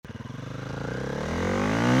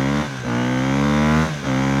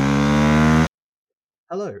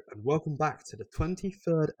Hello, and welcome back to the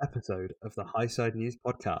 23rd episode of the Highside News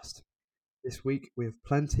podcast. This week we have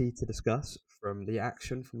plenty to discuss, from the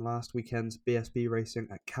action from last weekend's BSB racing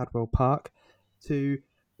at Cadwell Park to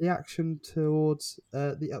the action towards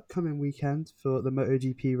the upcoming weekend for the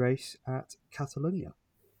MotoGP race at Catalonia.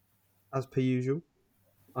 As per usual,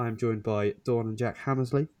 I am joined by Dawn and Jack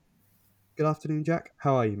Hammersley. Good afternoon, Jack.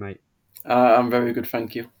 How are you, mate? I'm very good,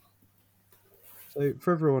 thank you. So,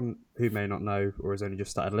 for everyone who may not know or has only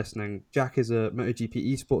just started listening, Jack is a MotoGP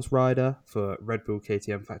esports rider for Red Bull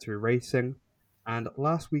KTM Factory Racing, and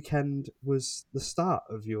last weekend was the start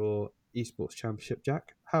of your esports championship,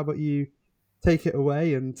 Jack. How about you take it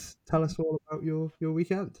away and tell us all about your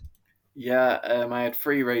weekend? Yeah, I had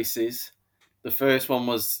three races. The first one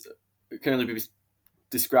can only be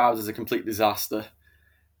described as a complete disaster.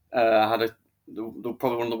 I had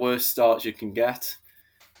probably one of the worst starts you can get,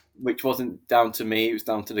 which wasn't down to me; it was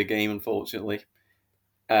down to the game, unfortunately.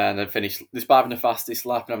 And I finished, despite having the fastest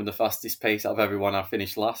lap and having the fastest pace out of everyone, I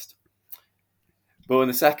finished last. But in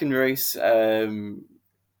the second race,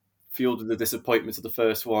 fueled with the disappointment of the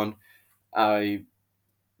first one, I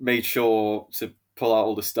made sure to pull out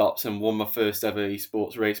all the stops and won my first ever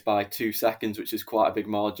esports race by 2 seconds, which is quite a big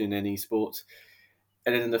margin in esports.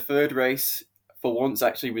 And then in the third race, for once,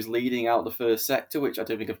 actually was leading out the first sector, which I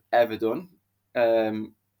don't think I've ever done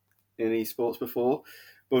in esports before.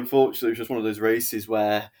 But unfortunately, it was just one of those races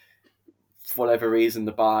where, for whatever reason,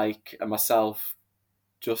 the bike and myself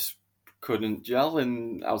just couldn't gel,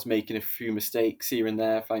 and I was making a few mistakes here and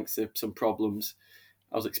there thanks to some problems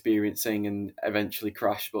I was experiencing, and eventually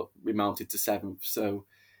crashed, but remounted to seventh. So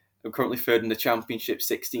I'm currently third in the championship,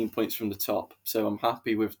 16 points from the top. So I'm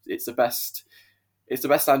happy with it's the best. It's the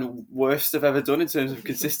best and worst I've ever done in terms of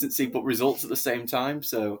consistency, but results at the same time.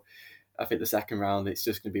 So I think the second round it's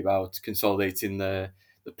just going to be about consolidating the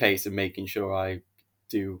pace and making sure I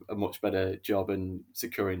do a much better job and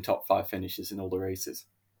securing top five finishes in all the races.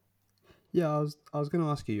 Yeah, I was going to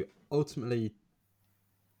ask you ultimately,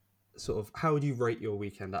 sort of, how would you rate your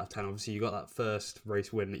weekend out of 10? Obviously, you got that first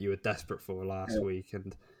race win that you were desperate for last week,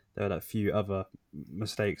 and there were that few other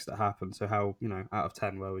mistakes that happened. So, how, out of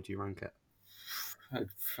 10, where would you rank it?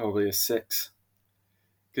 Probably a 6.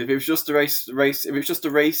 Because if it was just if it was just the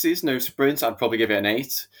races, no sprints, I'd probably give it an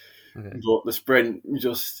 8. Okay. But the sprint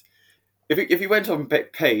just, if you went on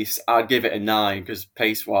pace, I'd give it a 9 because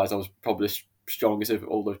pace wise, I was probably the strongest of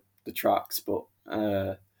all the tracks. But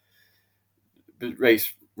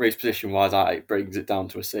race position wise, it brings it down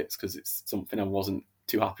to a 6 because it's something I wasn't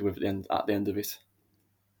too happy with at the end of it.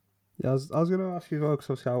 Yeah, I was going to ask you as well, because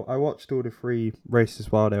obviously I watched all the three races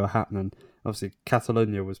while they were happening. Obviously,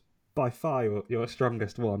 Catalonia was by far your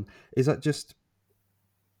strongest one. Is that just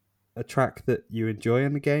a track that you enjoy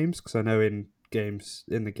in the games? Because I know in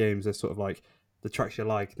the games, there's sort of like the tracks you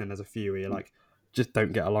like, and then there's a few where you like just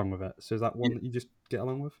don't get along with it. So is that one that you just get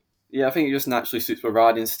along with? Yeah, I think it just naturally suits my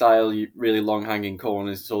riding style. Really long hanging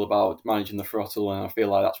corners. It's all about managing the throttle, and I feel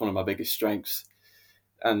like that's one of my biggest strengths.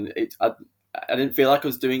 And I didn't feel like I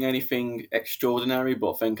was doing anything extraordinary,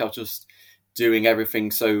 but I think I was just doing everything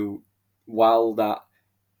so well that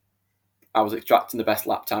I was extracting the best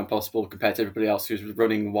lap time possible compared to everybody else who was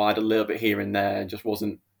running wide a little bit here and there and just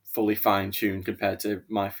wasn't fully fine tuned compared to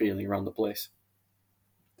my feeling around the place.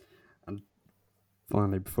 And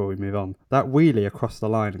finally, before we move on, that wheelie across the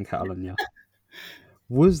line in Catalonia,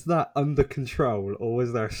 was that under control, or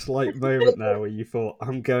was there a slight moment there where you thought,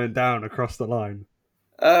 I'm going down across the line?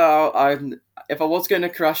 I if I was going to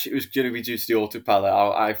crash, it was going to be due to the autopilot.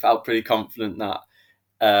 I felt pretty confident that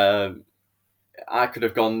um, I could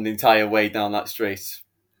have gone the entire way down that straight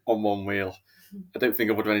on one wheel. I don't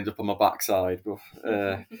think I would have ended up on my backside, but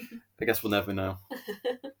I guess we'll never know.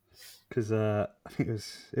 Because I think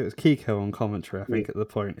it was Kiko on commentary, I think, at the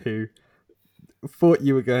point, who thought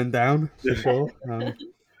you were going down for sure.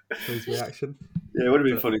 For his reaction. Yeah, it would have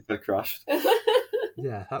been But funny if I crashed.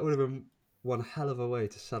 yeah, that would have been one hell of a way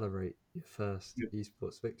to celebrate your first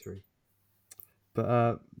esports victory.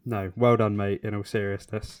 But no, well done, mate. In all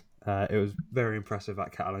seriousness, it was very impressive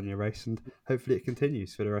that Catalonia race, and hopefully it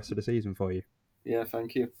continues for the rest of the season for you. Yeah,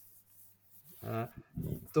 thank you.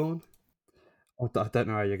 Dawn, I don't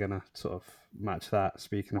know how you're gonna sort of match that.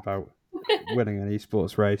 Speaking about winning an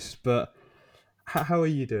esports race, but how are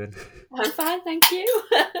you doing? I'm fine, thank you.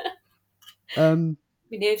 Um,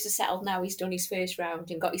 My nerves are settled now. He's done his first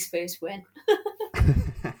round and got his first win.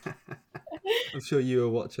 I'm sure you were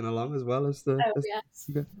watching along as well as the. Oh, yes.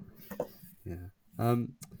 Yeah.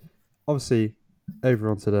 Obviously, over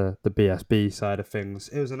onto the BSB side of things,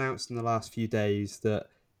 it was announced in the last few days that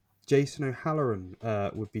Jason O'Halloran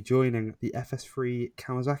would be joining the FS3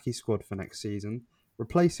 Kawasaki squad for next season,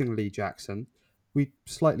 replacing Lee Jackson. We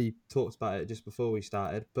slightly talked about it just before we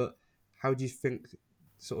started, but how do you think,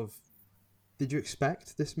 sort of, did you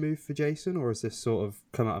expect this move for Jason, or has this sort of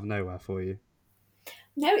come out of nowhere for you?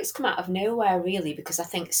 No, it's come out of nowhere really, because I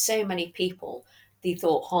think so many people, they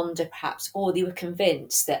thought Honda perhaps, or they were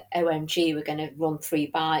convinced that OMG were going to run 3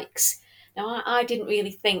 bikes. Now I didn't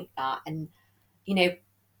really think that, and you know,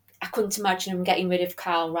 I couldn't imagine them getting rid of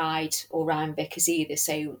Carl Ride or Ryan Vickers either.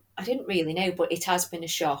 So I didn't really know, but it has been a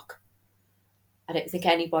shock. I don't think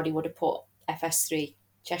anybody would have put FS3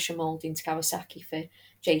 Cheshire Mould into Kawasaki for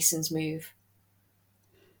Jason's move.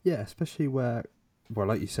 Yeah, especially where, well,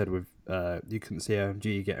 like you said, with you couldn't see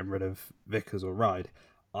OMG getting rid of Vickers or Ride.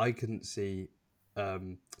 I couldn't see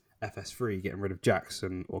FS3 getting rid of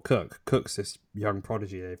Jackson or Cook. Cook's this young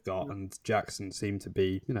prodigy they've got, and Jackson seemed to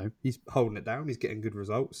be, he's holding it down. He's getting good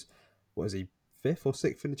results. What is he, fifth or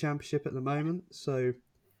sixth in the championship at the moment? So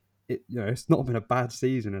it's not been a bad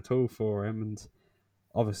season at all for him, and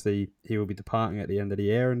obviously he will be departing at the end of the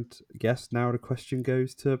year. And I guess now the question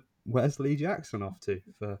goes to, where's Lee Jackson off to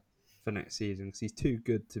for next season? Because he's too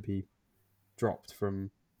good to be dropped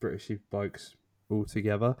from British Superbikes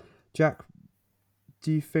altogether. Jack,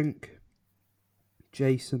 do you think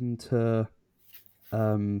Jason to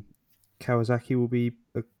Kawasaki will be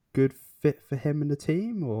a good fit for him and the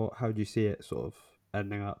team, or how do you see it sort of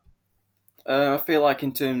ending up? I feel like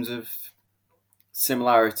in terms of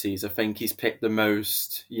similarities, I think he's picked the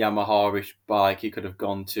most Yamaha-ish bike he could have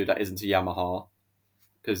gone to that isn't a Yamaha,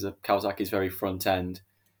 because the Kawasaki is very front end.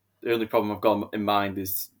 The only problem I've got in mind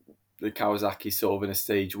is the Kawasaki sort of in a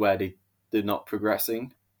stage where they're not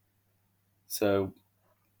progressing. So,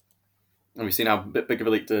 and we've seen how big of a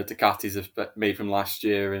leap the Ducatis have made from last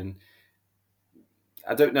year, and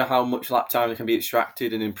I don't know how much lap time can be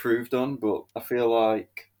extracted and improved on, but I feel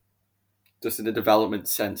like just in the development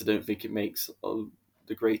sense, I don't think it makes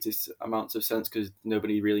the greatest amounts of sense because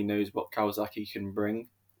nobody really knows what Kawasaki can bring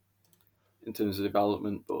in terms of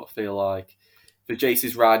development. But I feel like for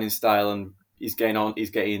Jace's riding style and he's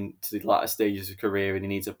getting to the latter stages of career and he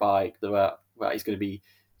needs a bike that he's going to be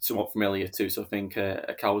somewhat familiar to. So I think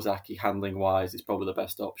a Kawasaki handling wise is probably the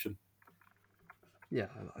best option. Yeah,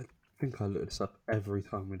 I think I look this up every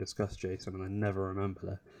time we discuss Jason, and I never remember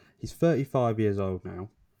that. He's 35 years old now.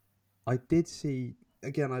 I did see,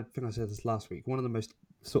 again, I think I said this last week, one of the most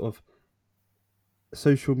sort of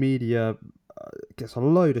social media, gets a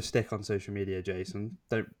load of stick on social media, Jason.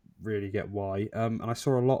 Don't really get why. And I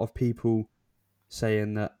saw a lot of people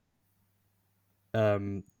saying that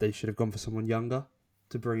they should have gone for someone younger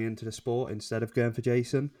to bring into the sport instead of going for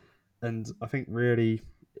Jason. And I think really,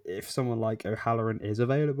 if someone like O'Halloran is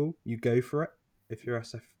available, you go for it. If you're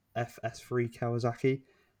FS3 Kawasaki,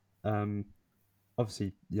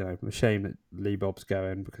 obviously, a shame that Lee Bob's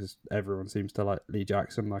going because everyone seems to like Lee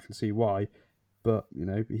Jackson. I can see why, but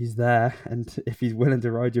he's there, and if he's willing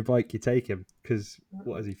to ride your bike, you take him. Because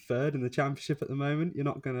what is he, third in the championship at the moment? You're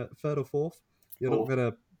not gonna, third or fourth. You're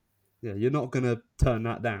not gonna turn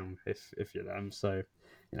that down if you're them. So,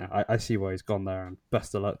 I see why he's gone there, and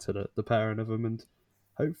best of luck to the pairing of them, and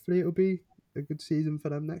hopefully it'll be a good season for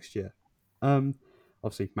them next year.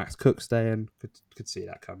 Obviously Max Cook staying, could see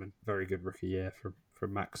that coming. Very good rookie year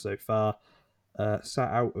from Max so far. Sat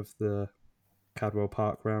out of the Cadwell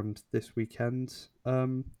Park round this weekend.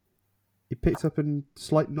 He picked up a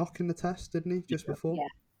slight knock in the test, didn't he? Just before. Yeah,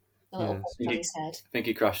 a little bump on his head. I think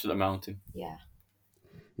he crashed at the mountain. Yeah.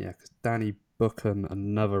 Yeah, because Danny Buchan,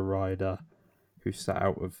 another rider who sat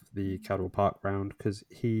out of the Cadwell Park round because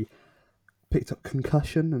he picked up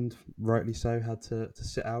concussion and rightly so had to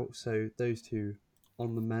sit out. So those two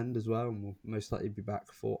on the mend as well, and will most likely be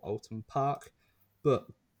back for Alton Park. But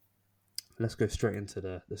let's go straight into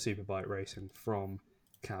the Superbike racing from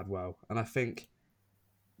Cadwell. And I think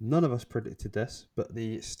none of us predicted this, but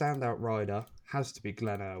the standout rider has to be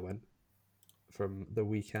Glenn Irwin from the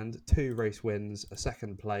weekend. 2 race wins, a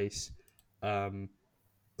second place.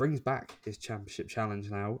 Brings back his championship challenge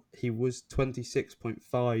now. He was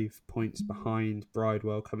 26.5 points behind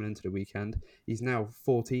Bridewell coming into the weekend. He's now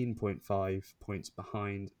 14.5 points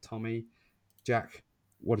behind Tommy. Jack,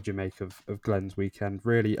 what did you make of Glenn's weekend?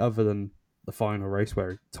 Really, other than the final race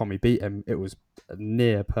where Tommy beat him, it was a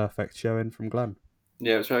near perfect showing from Glenn.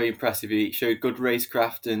 Yeah, it was very impressive. He showed good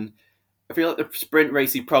racecraft, and I feel like the sprint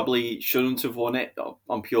race he probably shouldn't have won it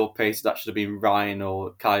on pure pace. That should have been Ryan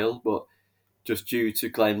or Kyle, but just due to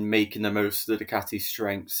Glenn making the most of the Ducati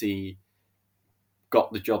strengths, he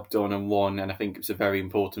got the job done and won. And I think it was a very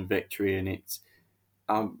important victory. And it's,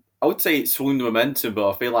 I would say it swung the momentum,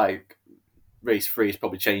 but I feel like race 3 has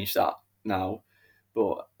probably changed that now.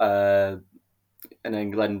 But and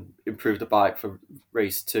then Glenn improved the bike for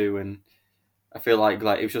race 2, and I feel like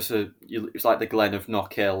it was just it was like the Glenn of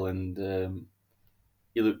Knockhill, and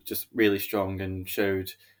he looked just really strong and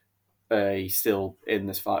showed he's still in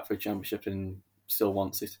this fight for a championship and still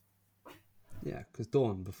wants it. Yeah, because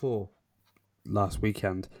Dawn, before last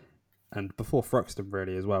weekend, and before Thruxton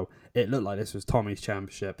really as well, it looked like this was Tommy's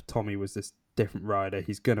championship. Tommy was this different rider.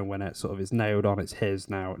 He's going to win it. Sort of, it's nailed on. It's his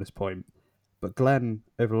now at this point. But Glenn,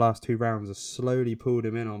 over the last 2 rounds, has slowly pulled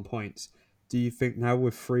him in on points. Do you think now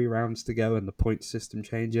with 3 rounds to go and the point system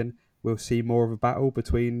changing, we'll see more of a battle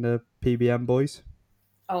between the PBM boys?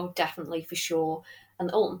 Oh, definitely, for sure.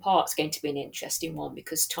 And Alton Park's going to be an interesting one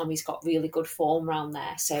because Tommy's got really good form round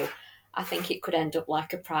there. So I think it could end up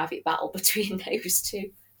like a private battle between those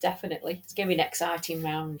two. Definitely. It's going to be an exciting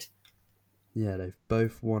round. Yeah, they've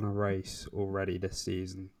both won a race already this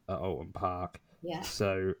season at Alton Park. Yeah.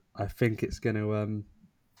 So I think it's going to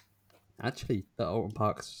actually, at Alton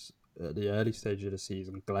Park's at the early stage of the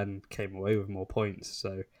season, Glenn came away with more points.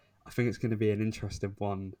 So I think it's going to be an interesting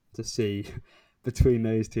one to see between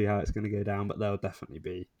those two how it's going to go down. But they'll definitely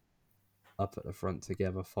be up at the front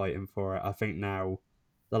together fighting for it. I think now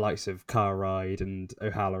the likes of Carride and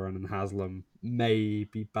O'Halloran and Haslam may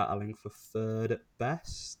be battling for third at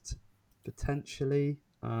best, potentially.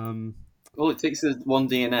 All it takes is one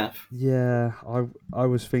DNF. Yeah, I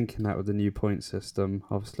was thinking that with the new point system.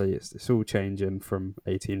 Obviously, it's all changing from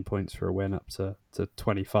 18 points for a win up to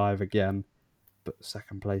 25 again, but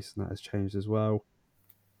second place and that has changed as well.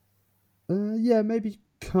 Yeah, maybe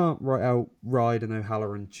can't write out Ride and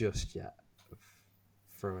O'Halloran just yet.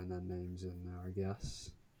 Throwing their names in there, I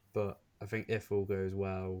guess. But I think if all goes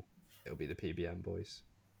well, it'll be the PBM boys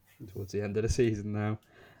towards the end of the season now.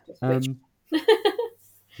 Just which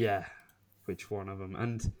Yeah, which one of them?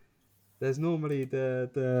 And there's normally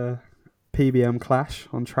the PBM clash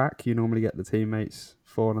on track. You normally get the teammates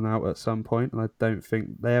falling out at some point, and I don't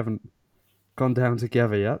think they haven't gone down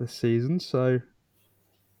together yet this season. So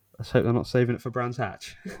let's hope they're not saving it for Brands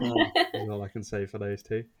Hatch. Is all I can say for those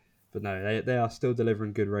two. But no, they are still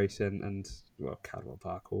delivering good racing, and well, Cadwell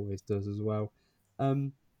Park always does as well. I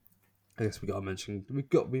guess we've got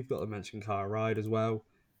to mention Car Ride as well.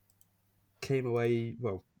 Came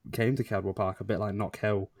to Cadwell Park a bit like Knock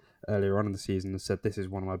Hill earlier on in the season and said, "This is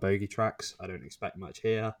one of my bogey tracks. I don't expect much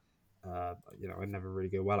here. I never really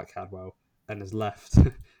go well at Cadwell," and has left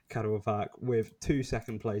Cadwell Park with 2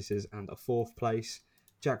 second places and a 4th place.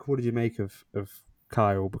 Jack, what did you make of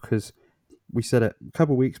Kyle? Because we said it a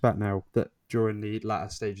couple of weeks back now that during the latter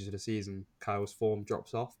stages of the season, Kyle's form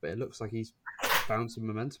drops off, but it looks like he's found some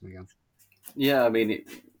momentum again. Yeah, I mean,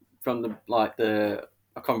 from the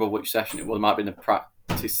I can't remember which session it was. It might have been the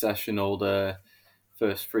practice session or the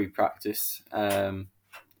first free practice,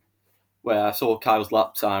 where I saw Kyle's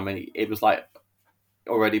lap time, and it was like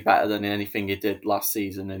already better than anything he did last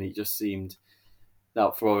season, and he just seemed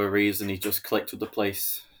that for whatever reason he just clicked with the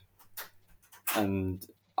place, and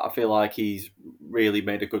I feel like he's really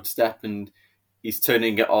made a good step, and he's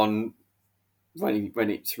turning it on when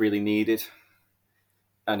it's really needed,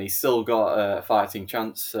 and he's still got a fighting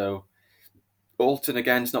chance. So Alton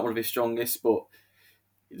again is not one of his strongest, but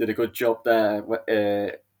he did a good job there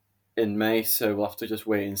in May. So we'll have to just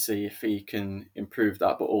wait and see if he can improve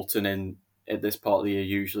that. But Alton in this part of the year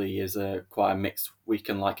usually is quite a mixed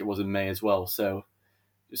weekend, like it was in May as well. So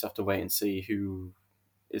just have to wait and see who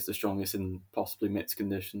is the strongest in possibly mixed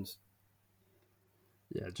conditions.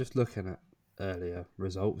 Yeah, just looking at earlier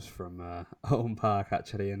results from Alton Park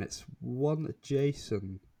actually, and it's one that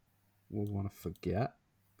Jason will want to forget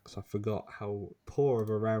because I forgot how poor of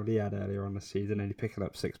a round he had earlier on the season, only picking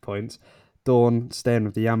up 6 points. Dawn staying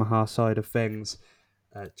with the Yamaha side of things.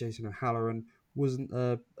 Jason O'Halloran wasn't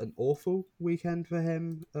an awful weekend for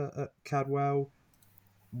him at Cadwell.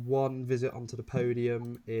 1 visit onto the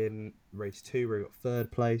podium in race 2 where he got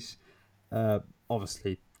 3rd place.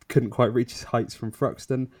 Obviously couldn't quite reach his heights from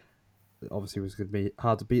Thruxton. Obviously was going to be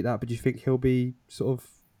hard to beat that, but do you think he'll be sort of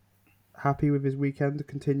happy with his weekend to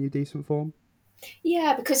continue decent form?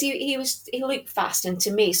 Yeah, because he looked fast, and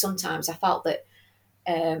to me sometimes I felt that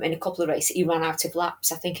in a couple of races he ran out of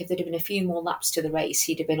laps. I think if there'd have been a few more laps to the race,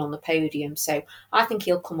 he'd have been on the podium. So I think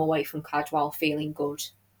he'll come away from Cadwell feeling good.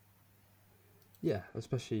 Yeah,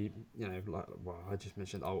 especially, I just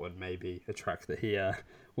mentioned Alton, maybe a track that he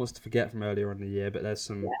wants to forget from earlier on in the year, but there's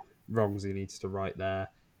some wrongs he needs to right there.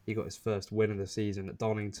 He got his first win of the season at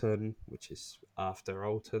Donington, which is after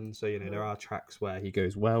Alton. So, there are tracks where he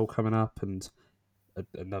goes well coming up, and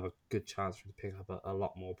another good chance for him to pick up a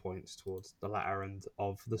lot more points towards the latter end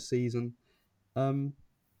of the season.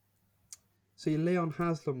 See, Leon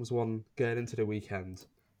Haslam was one going into the weekend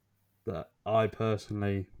that I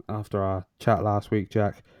personally, after our chat last week,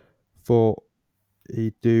 Jack, thought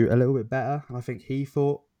he'd do a little bit better. I think he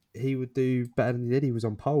thought he would do better than he did. He was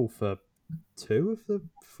on pole for 2 of the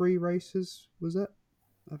 3 races, was it?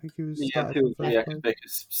 I think he was Yeah, started two from or three. first Yeah, because place.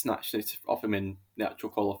 Vickers snatched it off him in the actual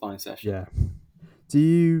qualifying session. Yeah.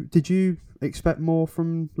 Did you expect more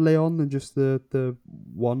from Leon than just the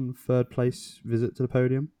 1 third place visit to the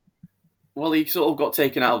podium? Well, he sort of got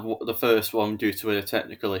taken out of the first one due to a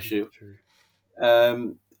technical issue. True.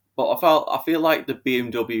 But I feel like the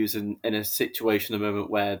BMWs in a situation at the moment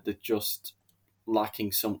where they're just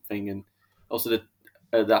lacking something, and also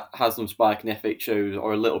that Haslam's bike and F8 shows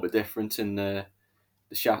are a little bit different in the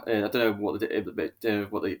shaft. I don't know what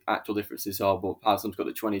the actual differences are, but Haslam's got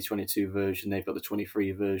the 2022 version, they've got the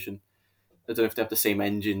 23 version. I don't know if they have the same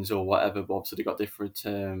engines or whatever, but obviously they've got different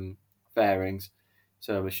fairings.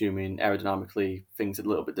 So I'm assuming aerodynamically things are a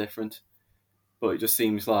little bit different. But it just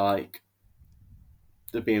seems like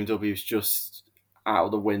the BMW is just out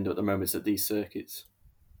of the window at the moment at these circuits.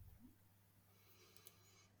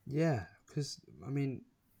 Yeah, because I mean,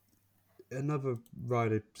 another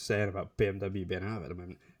rider saying about BMW being out at the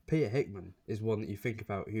moment, Peter Hickman is one that you think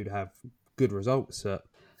about who'd have good results at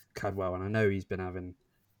Cadwell, and I know he's been having,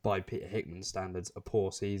 by Peter Hickman standards, a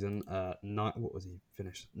poor season. What was he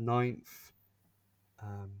finished? Ninth.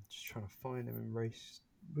 Just trying to find him in race.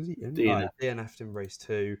 Was he in? Oh, DNF. DNF'd in race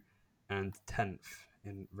 2, and 10th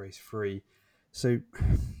in race 3. So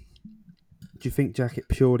do you think, Jack, it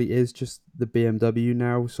purely is just the BMW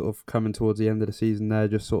now, sort of coming towards the end of the season? They're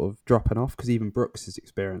just sort of dropping off because even Brooks is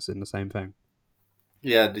experiencing the same thing.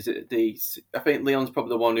 Yeah, I think Leon's probably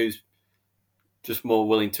the one who's just more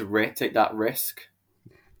willing to take that risk,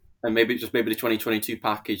 and maybe the 2022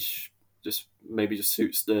 package just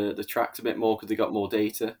suits the tracks a bit more because they got more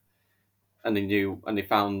data, and they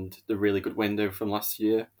found the really good window from last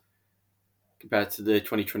year compared to the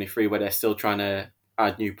 2023 where they're still trying to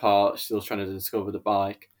add new parts, still trying to discover the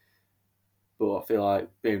bike. But I feel like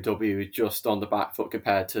BMW is just on the back foot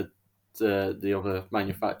compared to the other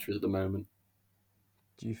manufacturers at the moment.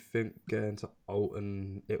 Do you think going to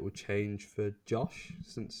Alton it will change for Josh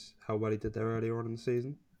since how well he did there earlier on in the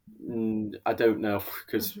season? I don't know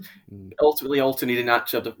because Mm. ultimately Alton he didn't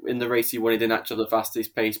actually have in the race he won. He didn't actually have the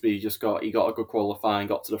fastest pace, but he got a good qualifying,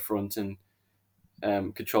 got to the front, and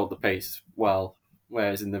controlled the pace well.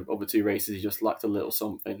 Whereas in the other 2 races he just lacked a little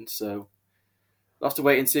something. So we'll have to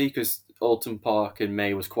wait and see because Alton Park in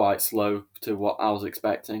May was quite slow to what I was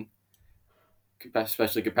expecting,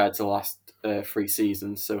 especially compared to the last 3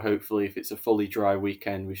 seasons. So hopefully, if it's a fully dry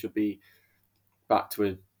weekend, we should be back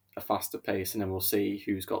to a faster pace, and then we'll see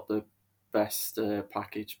who's got the best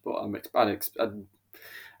package. But I expect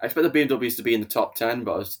the BMWs to be in the top 10,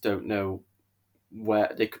 but I just don't know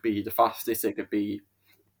where they could be the fastest. They could be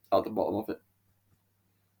at the bottom of it.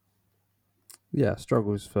 Yeah,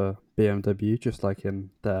 struggles for BMW, just like in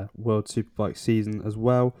their World Superbike season as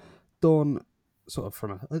well. Dawn, sort of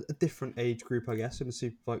from a different age group, I guess, in the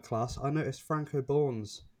Superbike class. I noticed Franco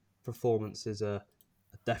Born's performances are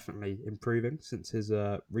definitely improving since his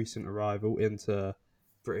recent arrival into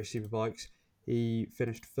British Superbikes. He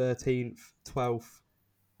finished 13th, 12th,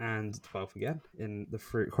 and 12th again in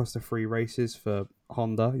across the 3 races for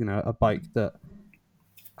Honda. You know, a bike that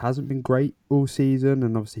hasn't been great all season,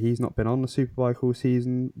 and obviously he's not been on the Superbike all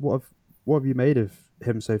season. What have you made of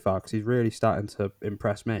him so far? Because he's really starting to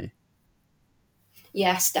impress me.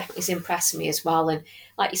 Yes, definitely it's impressed me as well. And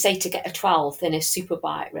like you say, to get a 12th in a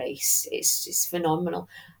superbike race, it's phenomenal.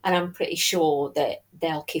 And I'm pretty sure that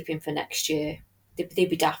they'll keep him for next year. They'd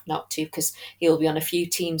be daft not to because he'll be on a few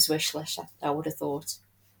teams' wish list, I would have thought.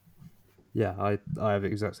 Yeah, I have the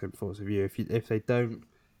exact same thoughts of you. If they don't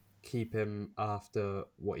keep him after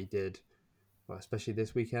what he did, well, especially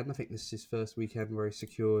this weekend, I think this is his first weekend where he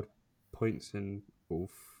secured points in all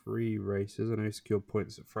 3 races. I know he secured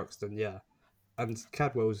points at Thruxton, yeah. And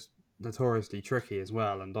Cadwell's notoriously tricky as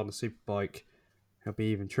well, and on a superbike, it'll be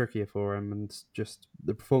even trickier for him. And just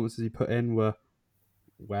the performances he put in were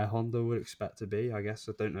where Honda would expect to be. I guess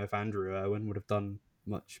I don't know if Andrew Irwin would have done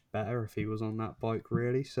much better if he was on that bike,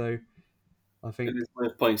 really. So I It think, is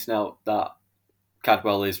worth pointing out that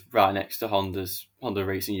Cadwell is right next to Honda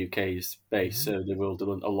Racing UK's base, yeah. so they will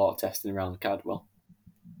do a lot of testing around Cadwell.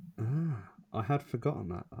 I had forgotten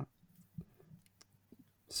that.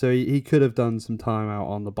 So he could have done some time out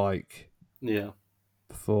on the bike Yeah,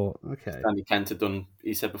 before. Okay. Andy Kent had done.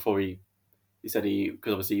 He said before he said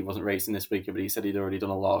because obviously he wasn't racing this weekend, but he said he'd already done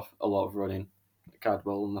a lot of running at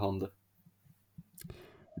Cadwell and the Honda.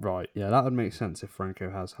 Right, yeah, that would make sense if Franco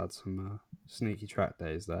has had some sneaky track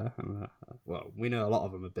days there. And, well, we know a lot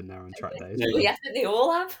of them have been there on track days. Yeah. Well, yeah, I think they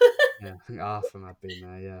all have. Yeah, I think half of them have been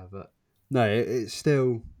there, yeah. But no, it's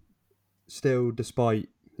still, despite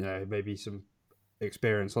maybe some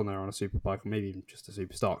experience on there on a super bike or maybe even just a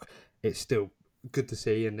super stock, it's still good to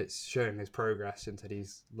see, and it's showing his progress into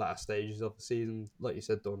these latter stages of the season. Like you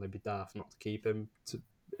said, Dawn, they'd be daft not to keep him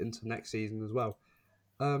into next season as well.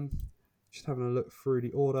 Um, just having a look through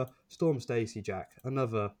the order. Storm Stacey, Jack,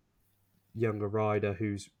 another younger rider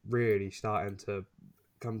who's really starting to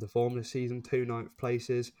come to form this season. 2 ninth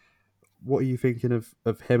places. What are you thinking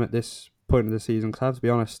of him at this point of the season? Because I have to be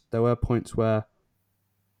honest, there were points where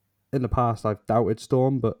in the past I've doubted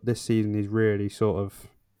Storm, but this season he's really sort of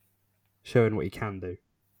showing what he can do.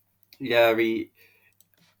 Yeah, he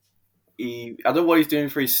I don't know what he's doing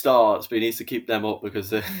for his starts, but he needs to keep them up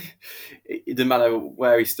because it didn't matter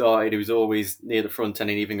where he started, he was always near the front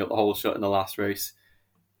end and even got the whole shot in the last race.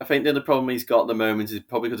 I think the other problem he's got at the moment is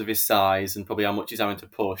probably because of his size and probably how much he's having to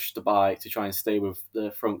push the bike to try and stay with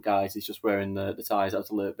the front guys. He's just wearing the tyres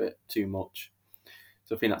out a little bit too much.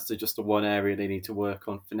 So I think that's just the one area they need to work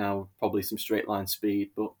on for now, probably some straight line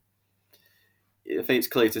speed. But I think it's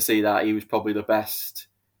clear to see that he was probably the best,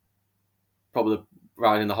 probably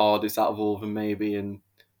riding the hardest out of all of them maybe, and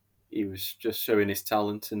he was just showing his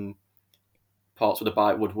talent and parts of the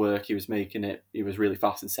bike would work. He was making it. He was really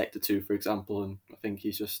fast in sector 2, for example, and I think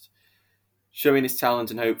he's just showing his talent,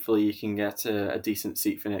 and hopefully he can get a decent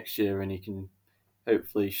seat for next year, and he can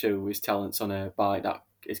hopefully show his talents on a bike that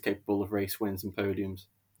is capable of race wins and podiums.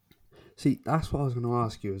 See, that's what I was going to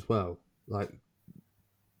ask you as well. Like,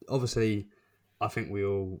 obviously, I think we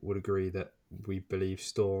all would agree that we believe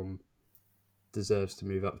Storm deserves to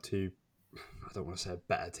move up to, I don't want to say a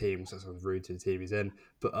better team because that sounds rude to the team he's in,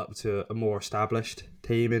 but up to a more established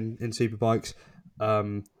team in Superbikes.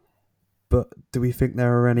 But do we think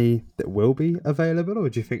there are any that will be available, or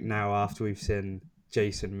do you think now, after we've seen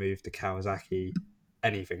Jason move to Kawasaki,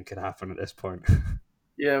 anything could happen at this point?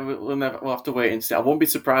 Yeah, we'll have to wait and see. I won't be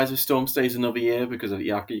surprised if Storm stays another year because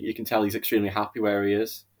you can tell he's extremely happy where he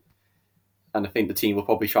is, and I think the team will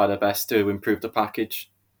probably try their best to improve the package.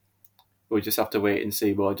 We'll just have to wait and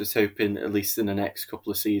see. But I'm just hoping, at least in the next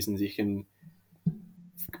couple of seasons, he can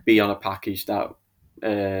be on a package that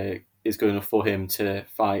is good enough for him to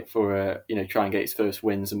fight for, try and get his first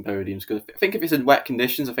wins and podiums. Because I think if it's in wet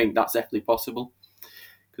conditions, I think that's definitely possible.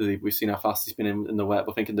 Because we've seen how fast he's been in the wet.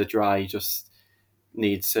 But I think in the dry, he just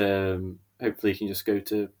needs. Hopefully, he can just go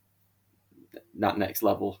to that next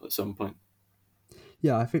level at some point.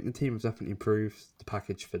 Yeah, I think the team has definitely improved the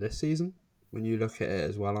package for this season. When you look at it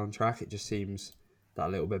as well on track, it just seems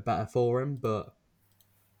that little bit better for him. But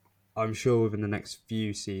I'm sure within the next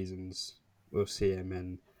few seasons, we'll see him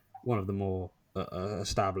in one of the more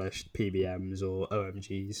established PBMs or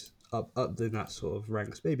OMGs up in that sort of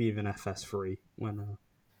ranks, maybe even FS3 when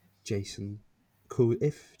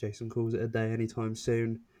if Jason calls it a day anytime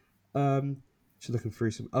soon. Just looking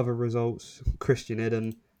through some other results. Christian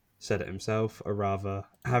Idden said it himself, a rather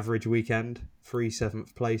average weekend, 3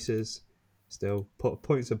 7th places. Still put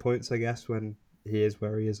points and points, I guess, when he is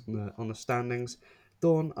where he is on the standings.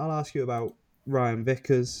 Dawn, I'll ask you about Ryan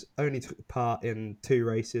Vickers. Only took part in 2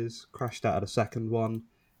 races, crashed out of the second one,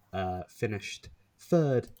 finished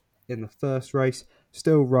third in the first race.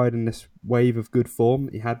 Still riding this wave of good form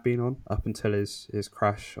he had been on up until his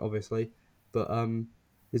crash, obviously. But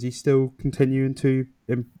is he still continuing to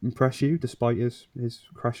impress you despite his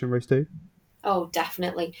crash in race 2? Oh,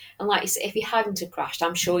 definitely. And like you said, if he hadn't have crashed,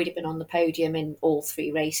 I'm sure he'd have been on the podium in all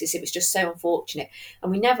 3 races. It was just so unfortunate.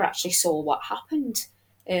 And we never actually saw what happened.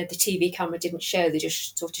 The TV camera didn't show. They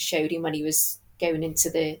just sort of showed him when he was going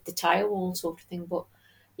into the tyre wall sort of thing. But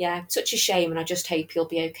yeah, such a shame. And I just hope he'll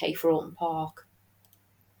be okay for Alton Park.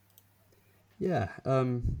 Yeah,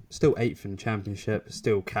 still 8th in the championship,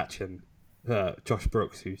 still catching Josh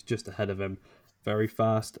Brooks, who's just ahead of him, very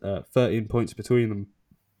fast. 13 points between them.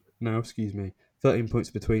 No, excuse me, 13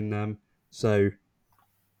 points between them. So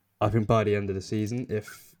I think by the end of the season,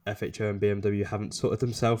 if FHO and BMW haven't sorted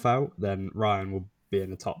themselves out, then Ryan will be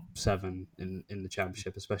in the top 7 in the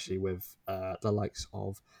championship, especially with the likes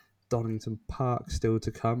of Donington Park still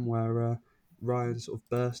to come, where Ryan sort of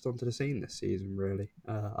burst onto the scene this season, really,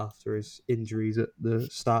 after his injuries at the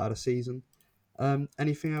start of the season.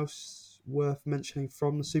 Anything else worth mentioning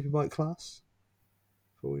from the Superbike class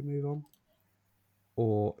before we move on?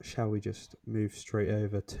 Or shall we just move straight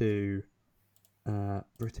over to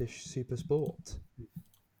British Super Sport?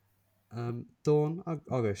 Dawn,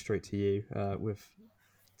 I'll go straight to you with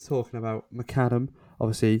talking about Macadam.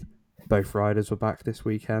 Obviously, both riders were back this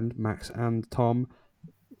weekend, Max and Tom.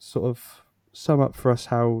 sort of sum up for us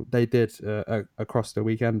how they did across the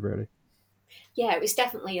weekend, really? Yeah, it was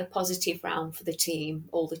definitely a positive round for the team.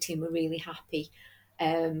 All the team were really happy.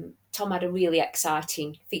 Tom had a really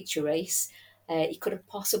exciting feature race. He could have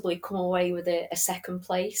possibly come away with a second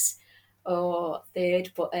place or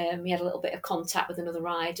third, but he had a little bit of contact with another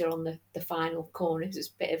rider on the final corner. It was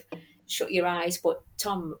a bit of shut your eyes, but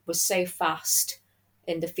Tom was so fast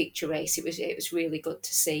in the feature race. It was really good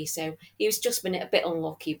to see. So he was just been a bit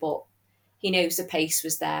unlucky, but he knows the pace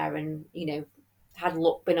was there, and had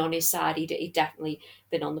luck been on his side, he'd definitely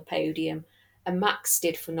been on the podium. And Max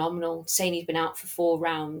did phenomenal, saying he'd been out for 4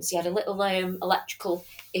 rounds. He had a little electrical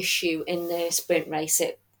issue in the sprint race.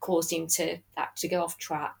 It caused him to have to go off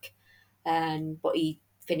track, but he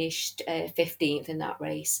finished 15th in that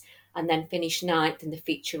race, and then finished 9th in the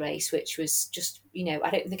feature race, which was just, I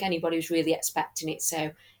don't think anybody was really expecting it.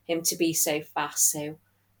 So him to be so fast. So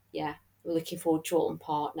yeah, we're looking forward to Alton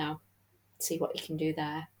Park now, see what he can do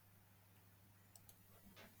there.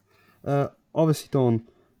 Obviously,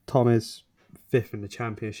 Tom is fifth in the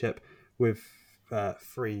championship with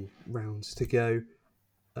 3 rounds to go.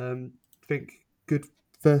 Think good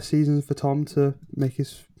first season for Tom to make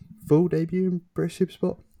his full debut in British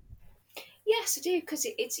Supersport? Yes, I do, because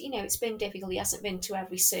it's been difficult. He hasn't been to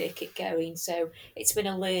every circuit going, so it's been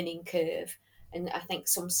a learning curve. And I think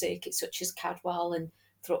some circuits such as Cadwell and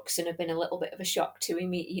Thruxton have been a little bit of a shock to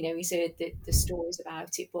him. He's heard the stories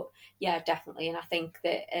about it, but yeah, definitely. And I think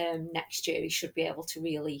that next year he should be able to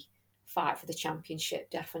really fight for the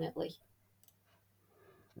championship, definitely.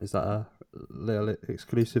 Is that a little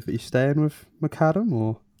exclusive that you're staying with McAdam,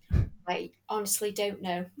 or? I honestly don't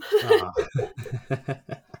know. Ah.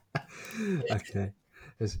 Okay.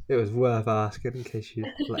 It was worth asking in case you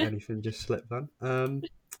let anything just slip then.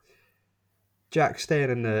 Jack, staying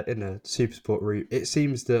in the Supersport route, it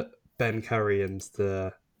seems that Ben Curry and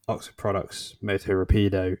the Oxford Products Moto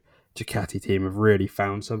Rapido Ducati team have really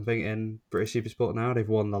found something in British Supersport now. They've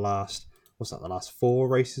won the last 4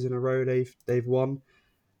 races in a row they've won.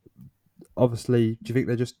 Obviously, do you think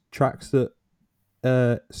they're just tracks that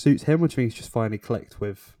suits him, or do you think he's just finally clicked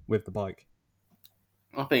with the bike?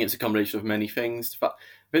 I think it's a combination of many things. I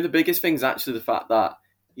think the biggest thing is actually the fact that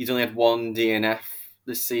he's only had one DNF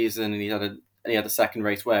this season, and he had a second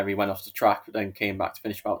race where he went off the track, but then came back to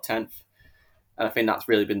finish about 10th. And I think that's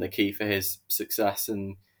really been the key for his success.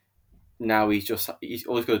 And now he's all he's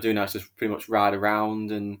got to do now is just pretty much ride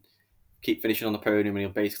around and keep finishing on the podium, and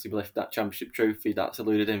he'll basically lift that championship trophy that's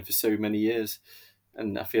eluded him for so many years.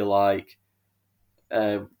 And I feel like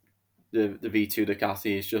the V2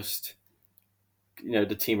 Ducati is just,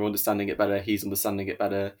 the team are understanding it better. He's understanding it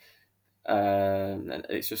better. And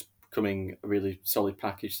it's just becoming a really solid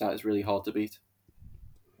package that is really hard to beat.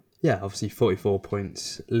 Yeah, obviously 44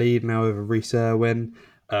 points lead now over Reese Irwin.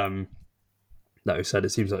 Like we said,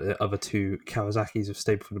 it seems like the other 2 Kawasaki's of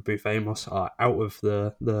stable for the Booth Amos are out of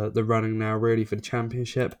the running now, really, for the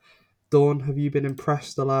championship. Dawn, have you been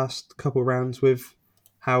impressed the last couple of rounds with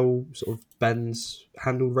how sort of Ben's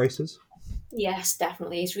handled races? Yes,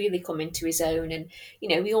 definitely. He's really come into his own, and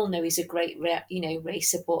we all know he's a great,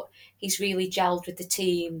 racer, but he's really gelled with the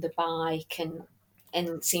team, the bike,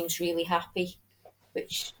 and seems really happy,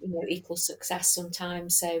 which equals success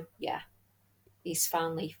sometimes. So yeah, he's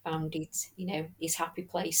finally found his happy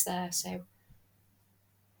place there. So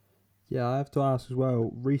Yeah, I have to ask as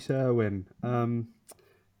well. Reese Irwin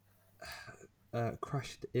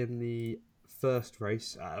crashed in the first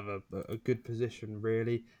race out of a good position,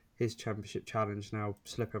 really. His championship challenge now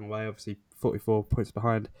slipping away, obviously 44 points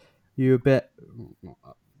behind. You a bit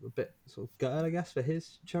sort of gutted, I guess, for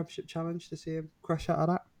his championship challenge to see him crash out of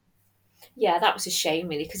that? yeah, that was a shame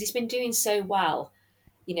really, because he's been doing so well,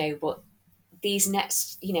 but these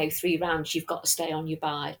next 3 rounds you've got to stay on your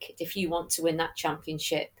bike if you want to win that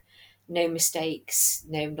championship. No mistakes,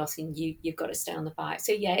 no nothing. You've got to stay on the bike.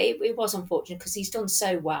 So yeah, it was unfortunate because he's done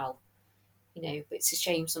so well, but it's a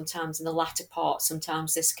shame sometimes in the latter part.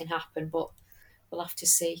 Sometimes this can happen, but we'll have to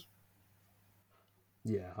see.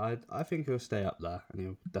 Yeah, I think he'll stay up there, and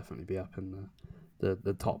he'll definitely be up in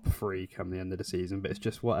the top 3 come the end of the season. But it's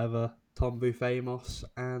just whatever Tom Booth Amos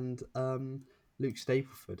and Luke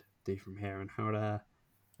Stapleford do from here, and how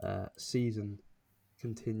their season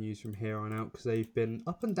continues from here on out, because they've been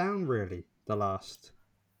up and down really the last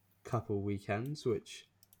couple weekends, which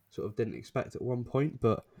sort of didn't expect at one point,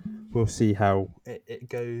 but we'll see how it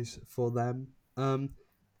goes for them.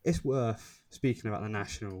 It's worth speaking about the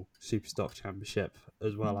National Superstock Championship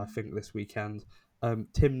as well. I think this weekend,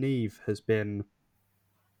 Tim Neve has been,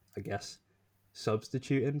 I guess,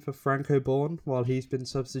 substituting for Franco Bourne while he's been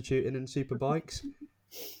substituting in Superbikes.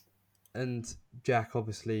 And Jack,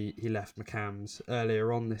 obviously, he left McCams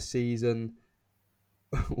earlier on this season.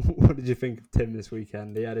 What did you think of Tim this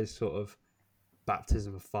weekend? He had his sort of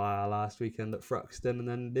baptism of fire last weekend at Thruxton, and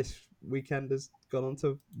then this weekend has gone on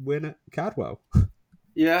to win at Cadwell.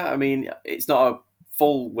 Yeah, I mean, it's not a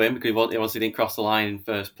full win because he obviously didn't cross the line in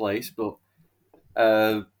first place, but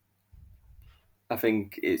I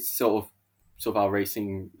think it's sort of how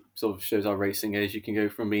racing sort of shows how racing is. You can go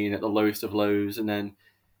from being at the lowest of lows and then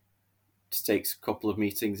just takes a couple of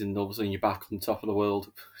meetings and all of a sudden you're back on top of the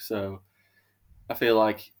world. So I feel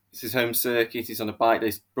like it's his home circuit. He's on a bike that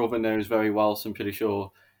his brother knows very well, so I'm pretty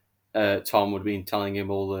sure Tom would have been telling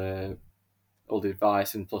him all the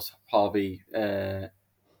advice, and plus Harvey has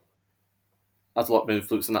a lot of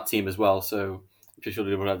influence on that team as well. So I'm pretty sure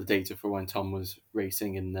they would have the data for when Tom was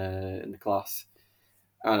racing in the class,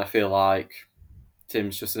 and I feel like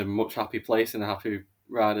Tim's just in a much happy place and a happy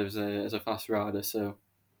rider as a fast rider. So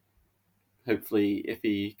hopefully, if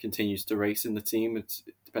he continues to race in the team, it's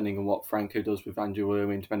depending on what Franco does with Andrew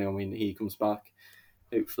Irwin, depending on when he comes back.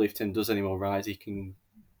 Hopefully, if Tim does any more rides, he can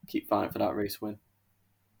keep fighting for that race win.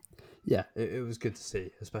 Yeah, it was good to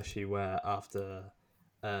see, especially where after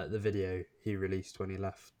the video he released when he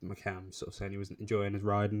left McCam, sort of saying he wasn't enjoying his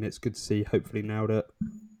ride, and it's good to see. Hopefully, now that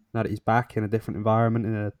he's back in a different environment,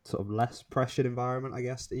 in a sort of less pressured environment, I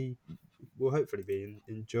guess that he will hopefully be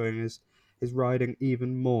enjoying his riding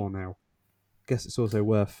even more now. I guess it's also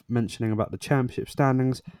worth mentioning about the championship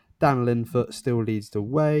standings. Dan Linfoot still leads the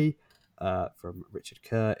way from Richard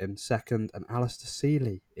Kerr in second, and Alistair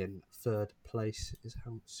Seeley in third place is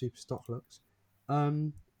how Superstock looks.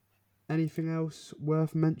 Anything else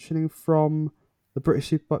worth mentioning from the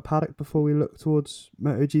British Superbike paddock before we look towards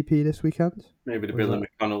MotoGP this weekend? Maybe the Or is Billy that-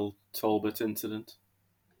 McConnell Talbot incident.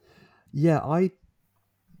 Yeah, I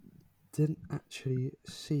didn't actually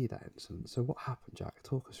see that incident. So what happened, Jack?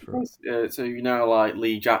 Talk us through it. So like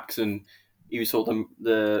Lee Jackson, he was sort of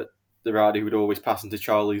the rider who would always pass into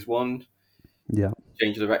Charlie's one, Yeah.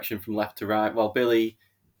 change the direction from left to right. Well, Billy,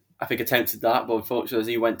 I think, attempted that, but unfortunately, as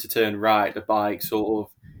he went to turn right, the bike sort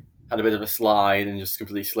of had a bit of a slide and just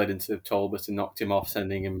completely slid into Talbot and knocked him off,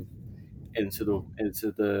 sending him into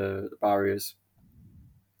the barriers.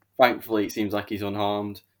 Thankfully, it seems like he's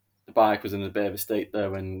unharmed. The bike was in a bit of a state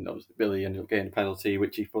though, and Billy ended up getting a penalty,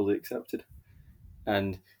 which he fully accepted.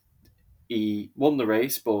 And he won the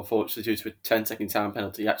race, but unfortunately, due to a 10-second time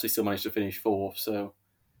penalty, he actually still managed to finish fourth. So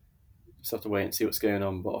just have to wait and see what's going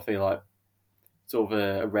on. But I feel like it's sort of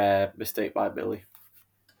a rare mistake by Billy.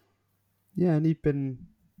 Yeah, and he'd been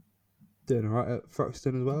doing all right at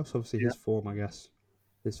Thruxton as well. So obviously his form, I guess,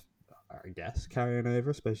 is carrying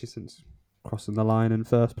over, especially since crossing the line in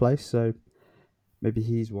first place. So maybe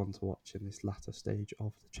he's one to watch in this latter stage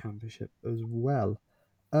of the championship as well.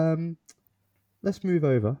 Let's move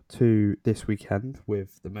over to this weekend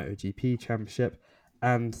with the MotoGP Championship,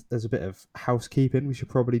 and there's a bit of housekeeping we should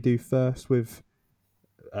probably do first with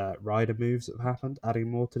rider moves that have happened, adding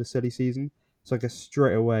more to the silly season. So I guess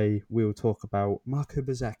straight away we'll talk about Marco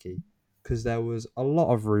Bezzecchi, because there was a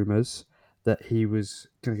lot of rumours that he was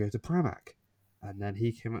going to go to Pramac, and then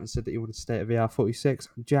he came out and said that he wanted to stay at VR46.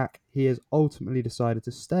 Jack, he has ultimately decided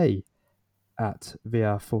to stay at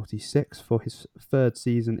VR46 for his third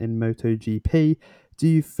season in MotoGP. Do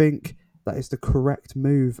you think that is the correct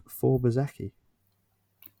move for Bezzecchi?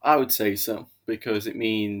 I would say so, because it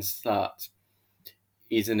means that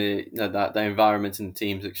he's in that the environment in the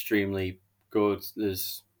team is extremely good.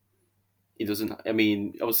 He doesn't. I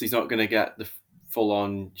mean, obviously he's not going to get the full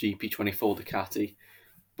on GP24 Ducati,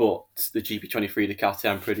 but the GP23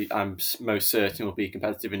 Ducati, I'm most certain will be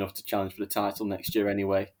competitive enough to challenge for the title next year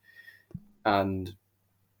anyway. And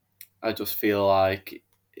I just feel like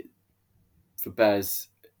for Bez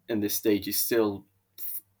in this stage, he's still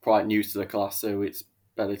quite new to the class, so it's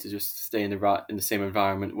better to just stay in the same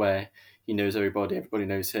environment where he knows everybody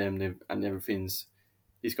knows him, and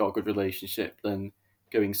he's got a good relationship, than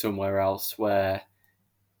going somewhere else where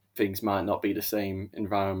things might not be the same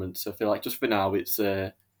environment. So I feel like just for now, it's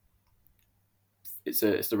the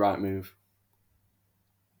right move.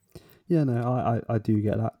 Yeah, no, I do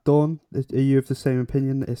get that. Dawn, are you of the same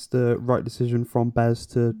opinion that it's the right decision from Bez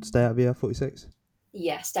to stay at VR46?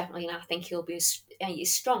 Yes, definitely, and I think he'll be a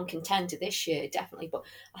strong contender this year, definitely. But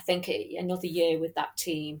I think another year with that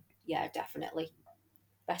team, yeah, definitely,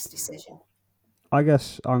 best decision. I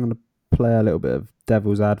guess I'm going to play a little bit of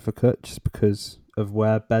devil's advocate just because of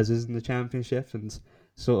where Bez is in the championship, and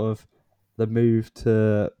sort of the move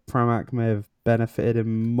to Pramac may have benefited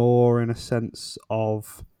him more in a sense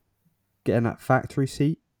of getting that factory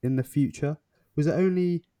seat in the future. Was it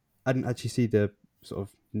only... I didn't actually see the sort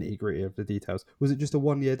of nitty gritty of the details. Was it just a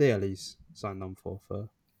 1-year deal he's signed on for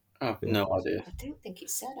I've no vehicles? idea. I don't think it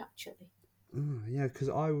said actually. Oh, yeah, because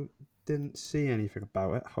didn't see anything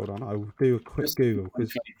about it. Hold on, I will do a quick Just Google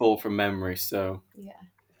 24 from memory, so Yeah.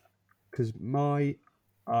 because my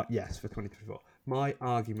yes, for 2024, my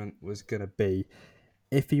argument was going to be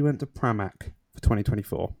if he went to Pramac for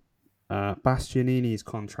 2024, Bastianini's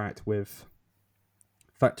contract with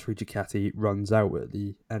factory Ducati runs out at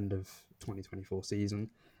the end of 2024 season,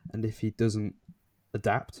 and if he doesn't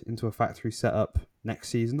adapt into a factory setup next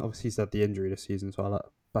season, obviously he's had the injury this season, so I'll let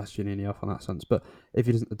Bastianini off on that sense. But if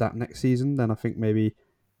he doesn't adapt next season, then I think maybe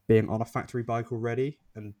being on a factory bike already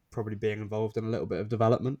and probably being involved in a little bit of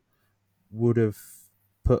development would have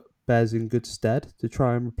put Bez in good stead to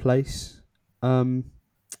try and replace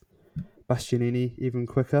Bastianini even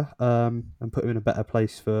quicker, and put him in a better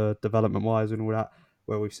place for development wise and all that,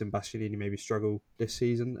 where we've seen Bastianini maybe struggle this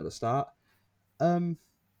season at the start. But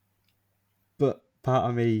part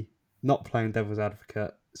of me, not playing devil's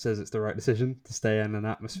advocate, says it's the right decision to stay in an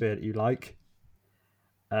atmosphere that you like.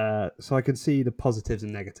 So I can see the positives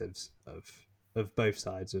and negatives of both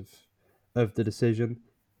sides of the decision.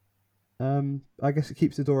 I guess it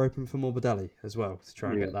keeps the door open for Morbidelli as well to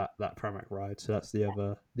try and yeah. get that Pramac ride. So that's the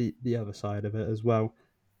other side of it as well.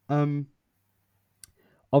 Um,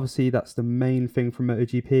 Obviously that's the main thing from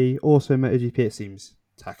MotoGP. Also, MotoGP, it seems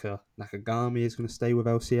Taka Nakagami is going to stay with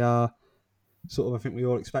LCR. Sort of, I think we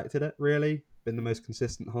all expected it. Really, been the most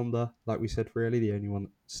consistent Honda, like we said. Really, the only one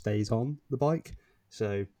that stays on the bike.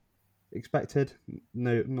 So expected.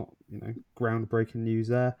 No, not groundbreaking news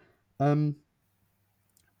there.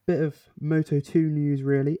 Bit of Moto 2 news,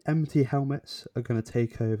 really. Empty helmets are going to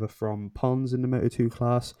take over from Pons in the Moto 2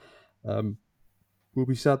 class. We'll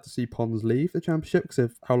be sad to see Pons leave the championship because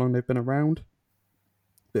of how long they've been around.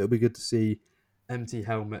 But it'll be good to see empty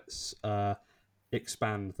helmets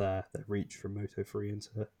expand their reach from Moto 3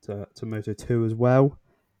 into to Moto 2 as well.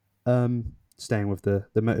 Staying with the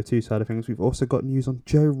Moto 2 side of things, we've also got news on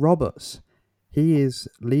Joe Roberts. He is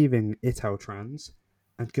leaving Italtrans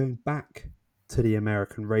and going back to the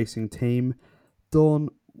American racing team. Dawn,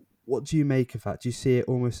 what do you make of that? Do you see it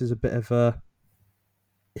almost as a bit of a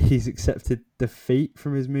he's accepted defeat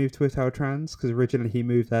from his move to Italtrans? Because originally he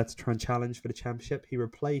moved there to try and challenge for the championship. He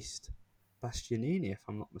replaced Bastianini, if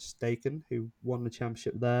I'm not mistaken, who won the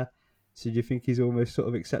championship there. So do you think he's almost sort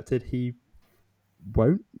of accepted he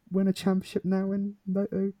won't win a championship now in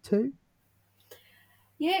Moto 2?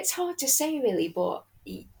 Yeah, it's hard to say really, but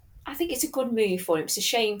I think it's a good move for him. It's a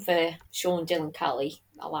shame for Sean Dillon Kelly.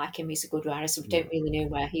 I like him; he's a good rider, so we don't really know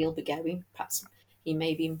where he'll be going. Perhaps he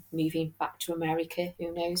may be moving back to America.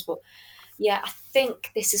 Who knows? But yeah, I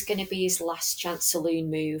think this is going to be his last chance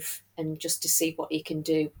saloon move, and just to see what he can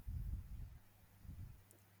do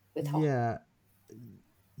with Hop. Yeah,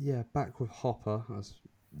 yeah, back with Hopper.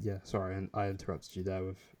 Sorry, I interrupted you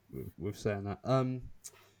there with saying that.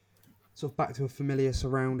 Sort of back to a familiar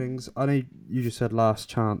surroundings. I know you just said last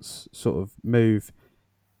chance sort of move.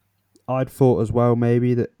 I'd thought as well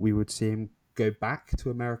maybe that we would see him go back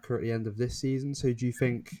to America at the end of this season. So do you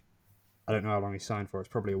think? I don't know how long he signed for. It's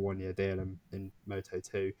probably a 1-year deal in Moto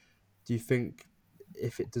 2. Do you think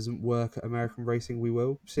if it doesn't work at American Racing, we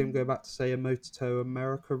will see him go back to say a Moto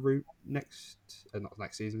America route not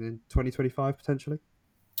next season, in 2025 potentially?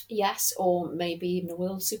 Yes, or maybe even a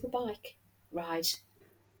World Superbike ride.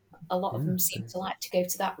 A lot of Yeah, them seem to like to go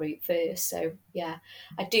to that route first. So yeah,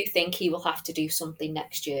 I do think he will have to do something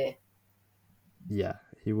next year. yeah,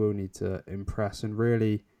 he will need to impress and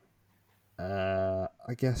really.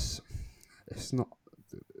 I guess it's not.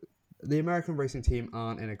 The American racing team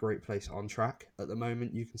aren't in a great place on track at the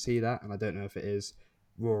moment. You can see that, and I don't know if it is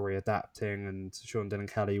Rory adapting and Sean Dillon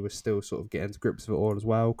Kelly was still sort of getting to grips with it all as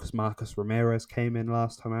well, because Marcus Ramirez came in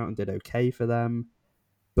last time out and did okay for them.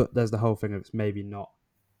 But there's the whole thing of it's maybe not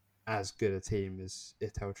as good a team as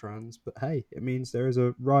Italtrans. But hey, it means there is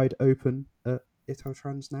a ride open at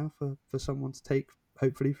Italtrans now for someone to take,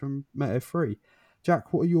 hopefully, from Moto 3.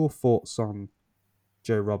 Jack, what are your thoughts on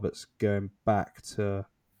Joe Roberts going back to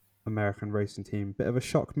American racing team? Bit of a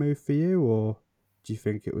shock move for you, or do you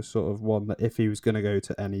think it was sort of one that if he was going to go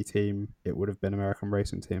to any team, it would have been American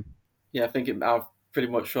racing team? Yeah, I think I've pretty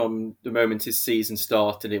much from the moment his season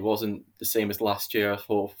started, it wasn't the same as last year. I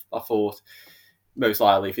thought most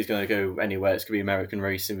likely if he's going to go anywhere, it's going to be American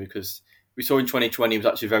racing because we saw in 2020 he was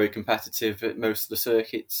actually very competitive at most of the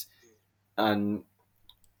circuits, and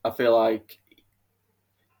I feel like,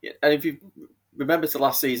 and if you remember to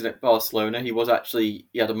last season at Barcelona, he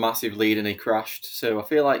had a massive lead and he crashed. So I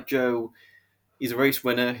feel like Joe, he's a race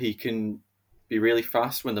winner. He can be really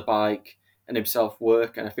fast when the bike and himself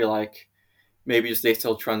work, and I feel like maybe just the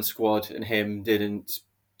Ital Trans squad and him didn't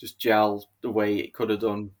just gel the way it could have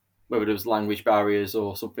done, whether there was language barriers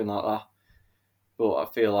or something like that. But I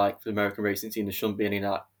feel like for the American racing team, there shouldn't be any of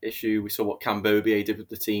that issue. We saw what Cambobier did with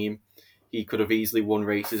the team. He could have easily won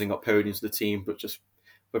races and got podiums with the team, but just for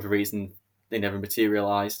whatever reason, they never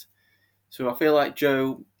materialised. So I feel like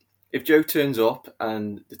Joe, if Joe turns up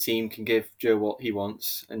and the team can give Joe what he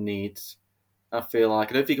wants and needs, I feel like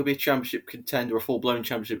I don't think he'll be a championship contender, a full blown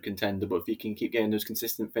championship contender, but if he can keep getting those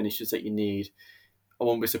consistent finishes that you need, I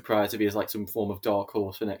won't be surprised if he has like some form of dark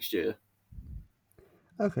horse for next year.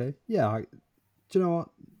 Okay, yeah. Do you know what?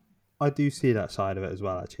 I do see that side of it as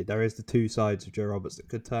well. Actually, there is the two sides of Joe Roberts that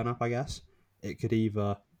could turn up. I guess it could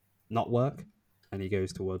either not work, and he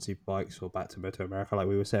goes towards Superbikes or back to Moto America, like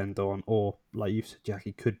we were saying, Dawn, or like you said,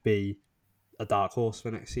 Jackie could be a dark horse for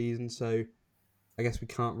next season. So I guess we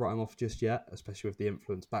can't write him off just yet, especially with the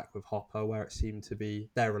influence back with Hopper, where it seemed to be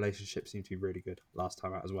their relationship seemed to be really good last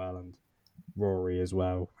time out as well, and Rory as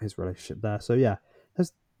well, his relationship there. So yeah,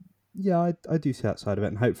 I do see that side of it,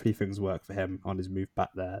 and hopefully things work for him on his move back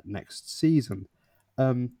there next season.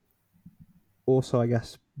 Um, Also, I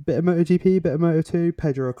guess bit of MotoGP, bit of Moto2,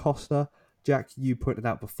 Pedro Acosta. Jack, you pointed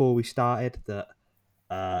out before we started that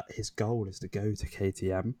his goal is to go to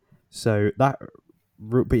KTM. So that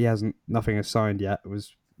route, but he hasn't. Nothing is signed yet.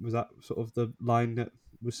 Was that sort of the line that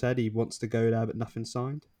was said? He wants to go there, but nothing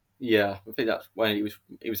signed. Yeah, I think that's when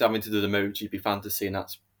he was having to do the MotoGP fantasy, and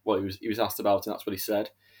that's what he was asked about, and that's what he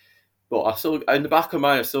said. But I still, in the back of my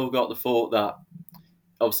mind, I've still got the thought that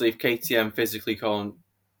obviously if KTM physically can't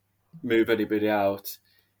move anybody out,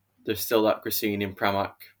 there's still that Grassini and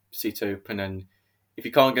Pramac seat open, and if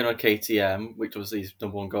you can't get on KTM, which was his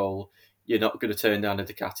number one goal, you're not going to turn down a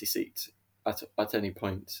Ducati seat at any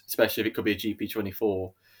point, especially if it could be a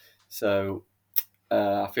GP24. So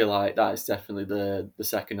I feel like that is definitely the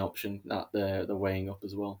second option that they're weighing up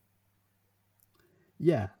as well.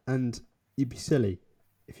 Yeah, and you'd be silly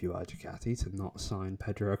if you are Ducati to not sign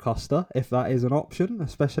Pedro Acosta if that is an option,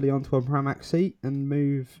 especially onto a Pramac seat, and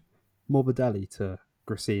move Morbidelli to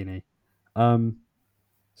Grassini.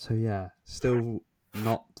 So yeah, still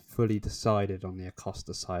not fully decided on the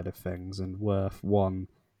Acosta side of things, and worth one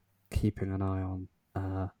keeping an eye on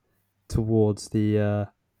towards the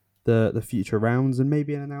future rounds, and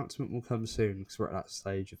maybe an announcement will come soon because we're at that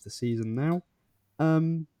stage of the season now.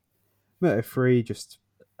 Moto3, just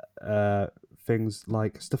things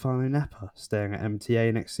like Stefano Neppa staying at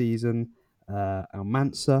MTA next season.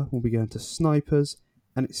 Almanza will be going to Snipers,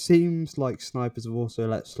 and it seems like Snipers have also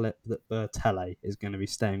let slip that Bertelle is going to be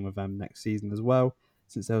staying with them next season as well,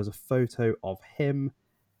 since there was a photo of him,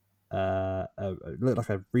 it looked like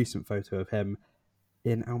a recent photo of him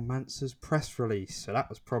in Almanza's press release. So that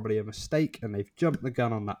was probably a mistake, and they've jumped the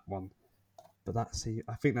gun on that one. But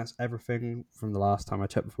I think that's everything from the last time I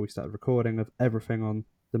checked before we started recording, of everything on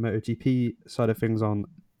the MotoGP side of things on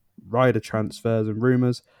rider transfers and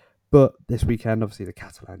rumours. But this weekend, obviously, the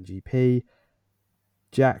Catalan GP.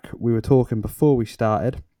 Jack, we were talking before we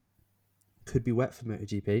started, could be wet for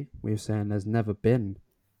MotoGP. We were saying there's never been,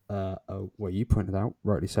 well, you pointed out,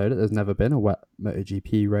 rightly so, that there's never been a wet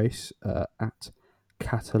MotoGP race at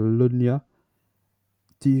Catalunya.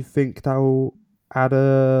 Do you think that will add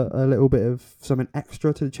a little bit of something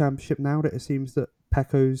extra to the championship now that it seems that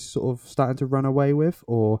Pecco's sort of starting to run away with,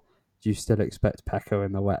 or do you still expect Pecco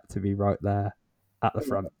in the wet to be right there at the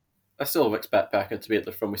front? I still expect Becker to be at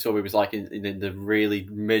the front. We saw he was like in the really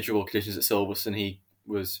miserable conditions at Silverstone. He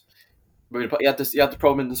had the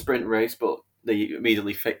problem in the sprint race, but they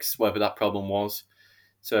immediately fixed whatever that problem was.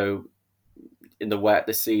 So in the wet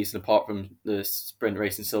this season, apart from the sprint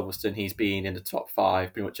race in Silverstone, he's been in the top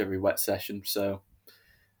five pretty much every wet session. So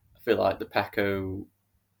I feel like the Pecco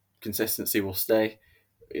consistency will stay.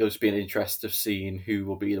 It'll just be an interest of seeing who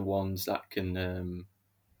will be the ones that can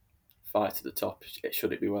fight to the top.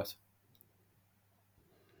 Should it be wet?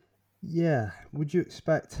 Yeah, would you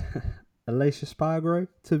expect Alessio Spargaro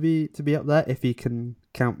to be up there if he can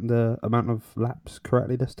count the amount of laps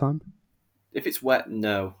correctly this time? If it's wet,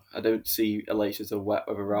 no, I don't see Alicia as a wet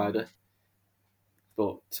weather rider.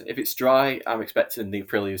 But if it's dry, I'm expecting the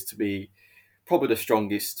Aprilias to be probably the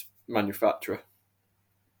strongest manufacturer.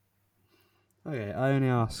 Okay, I only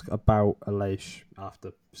ask about Aleix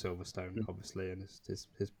after Silverstone, obviously, and his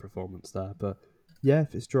performance there. But yeah,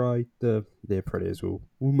 if it's dry, the Aprilias will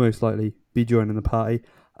most likely be joining the party.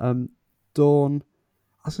 Dawn,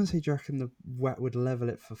 I was going to say, do you reckon the wet would level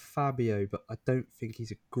it for Fabio? But I don't think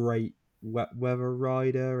he's a great wet weather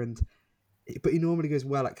rider, but he normally goes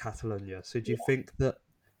well at Catalonia. So do you think that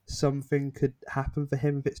something could happen for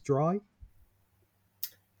him if it's dry?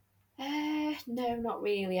 No, not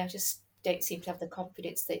really. I just don't seem to have the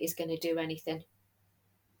confidence that he's going to do anything.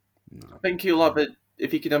 I think he'll have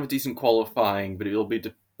if he can have a decent qualifying, but it'll be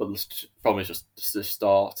the problem is just the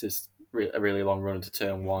start is a really long run into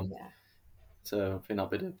turn one. Yeah. So I think that'll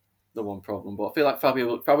be the one problem. But I feel like Fabio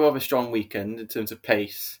will have a strong weekend in terms of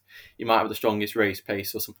pace. He might have the strongest race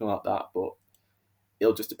pace or something like that, but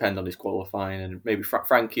it'll just depend on his qualifying and maybe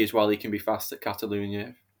Frankie as well. He can be fast at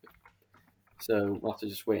Catalonia. So we'll have to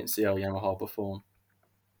just wait and see how Yamaha perform.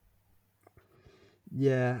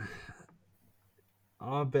 Yeah,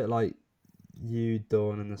 I'm a bit like you,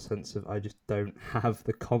 Dawn, in the sense of I just don't have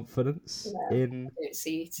the confidence in I don't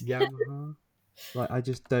see it. Yamaha. Like I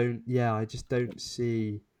just don't. Yeah, I just don't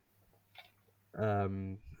see. I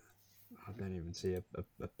don't even see a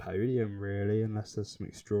podium really, unless there's some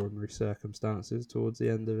extraordinary circumstances towards the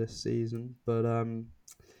end of this season. But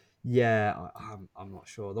yeah, I'm not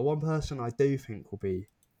sure. The one person I do think will be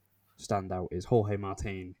standout is Jorge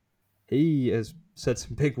Martin. He has said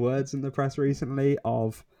some big words in the press recently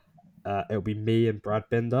of it'll be me and Brad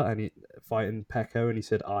Binder and fighting Pecco, and he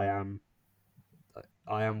said I am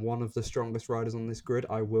one of the strongest riders on this grid.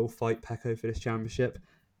 I will fight Pecco for this championship.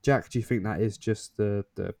 Jack, do you think that is just the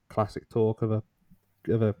classic talk of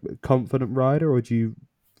a confident rider, or do you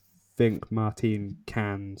think Martin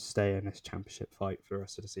can stay in this championship fight for the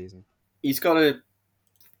rest of the season? He's got to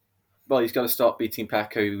start beating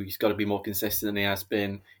Pecco. He's got to be more consistent than he has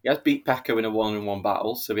been. He has beat Pecco in a one-on-one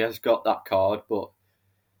battle, so he has got that card. But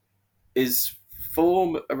his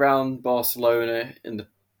form around Barcelona in the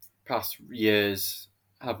past years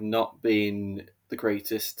have not been the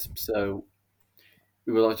greatest. So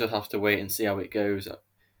we will just have to wait and see how it goes.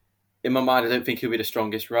 In my mind, I don't think he'll be the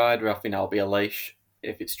strongest rider. I think I'll be a Leish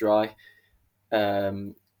if it's dry.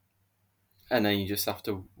 And then you just have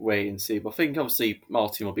to wait and see. But I think obviously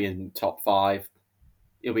Martin will be in top 5.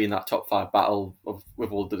 He'll be in that top 5 battle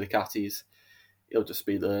with all the Ducatis. It'll just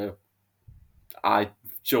be I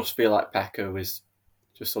just feel like Pecco is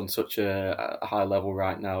just on such a high level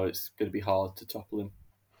right now. It's going to be hard to topple him.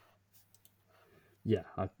 Yeah,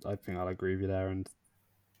 I think I'll agree with you there. And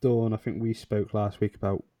Dawn, I think we spoke last week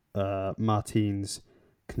about Martin's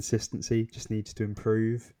consistency just needs to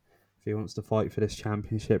improve if he wants to fight for this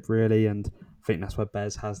championship, really. And I think that's where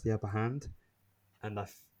Bez has the upper hand. And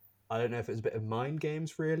I don't know if it's a bit of mind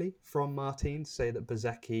games, really, from Martin to say that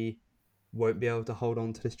Bezzecchi won't be able to hold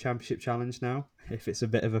on to this championship challenge now. If it's a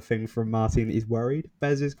bit of a thing from Martin that he's worried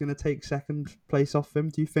Bez is going to take second place off him,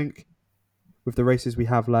 do you think, with the races we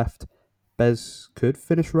have left, Bez could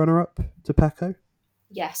finish runner-up to Pecco?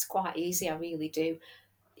 Yes, quite easy. I really do.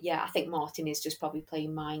 Yeah, I think Martin is just probably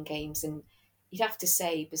playing mind games, and you'd have to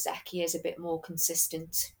say Bezzecchi is a bit more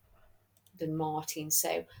consistent than Martin.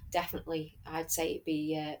 So definitely, I'd say it'd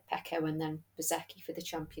be Pecco and then Bezzecchi for the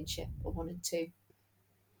championship, or 1 and 2.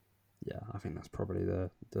 Yeah, I think that's probably the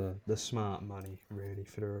smart money really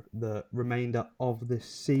for the remainder of this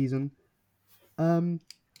season.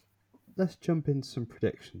 Let's jump into some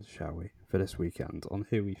predictions, shall we, for this weekend on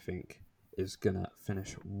who we think is gonna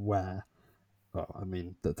finish where. Well, I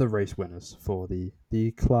mean the race winners for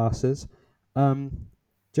the classes.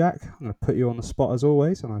 Jack, I'm gonna put you on the spot as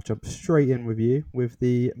always, and I'll jump straight in with you with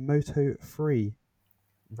the Moto3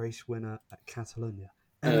 race winner at Catalonia.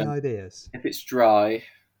 Any ideas? If it's dry,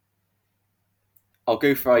 I'll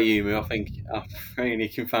go for Ayumu. I think he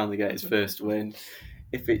can finally get his first win.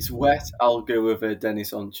 If it's wet, I'll go with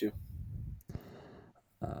Dennis Onchu.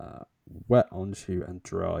 Wet Onshu and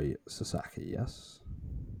dry Sasaki, yes?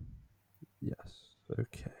 Yes,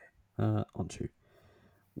 okay. Onshu,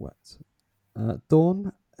 wet.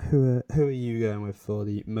 Dawn, who are you going with for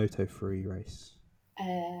the Moto3 race?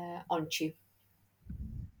 Onchu.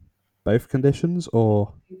 Both conditions,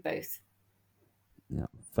 or? Both. Yeah,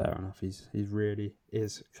 fair enough. He's really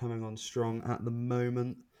is coming on strong at the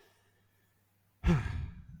moment.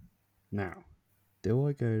 Now, do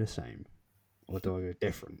I go the same, or do I go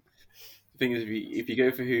different? The thing is, if you go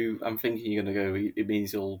for who I'm thinking you're going to go, it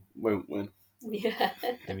means you won't win. Yeah.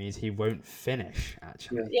 It means he won't finish,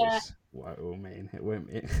 actually. Yeah. What it will mean.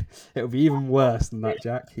 It'll be even worse than that,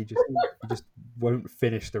 Jack. He just won't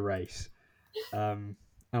finish the race. And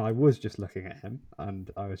I was just looking at him, and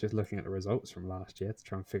I was just looking at the results from last year to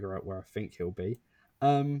try and figure out where I think he'll be.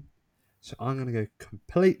 So I'm going to go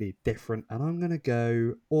completely different, and I'm going to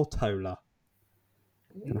go Ortola.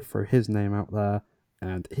 I'm going to throw his name out there,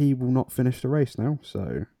 and he will not finish the race now.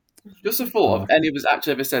 So just a thought: have any of us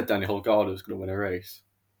actually ever said Danny Holgado was going to win a race?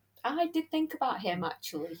 I did think about him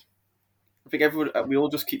actually. I think we all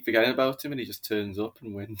just keep forgetting about him, and he just turns up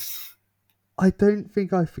and wins. I don't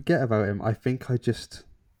think I forget about him. I think I just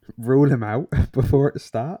rule him out before it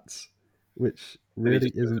starts, which Maybe really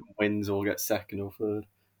just goes isn't. and wins or gets second or third.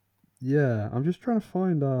 Yeah, I'm just trying to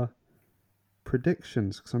find our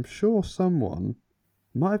predictions because I'm sure someone,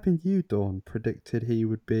 might have been you, Dawn, predicted he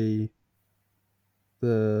would be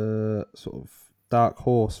the sort of dark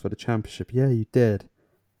horse for the championship. Yeah, you did.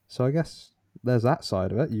 So I guess there's that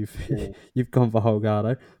side of it. You've Yeah. you've gone for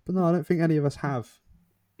Holgado, but no, I don't think any of us have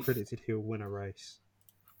predicted he'll win a race.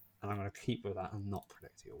 And I'm going to keep with that and not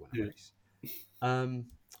predict he'll win a Yeah. race.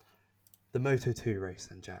 The Moto2 race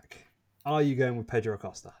then, Jack. Are you going with Pedro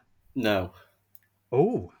Acosta? No.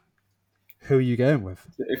 Oh, who are you going with?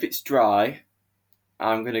 If it's dry,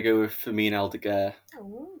 I'm going to go with Fermin Aldeguer.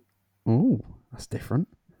 Oh, that's different.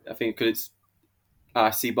 I think because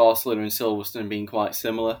I see Barcelona and Silverstone being quite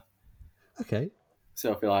similar. Okay.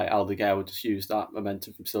 So I feel like Aldeguer would just use that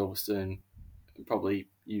momentum from Silverstone and probably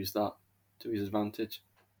use that to his advantage.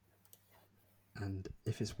 And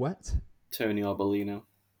if it's wet? Tony Arbolino.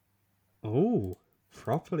 Oh,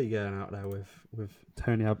 properly going out there with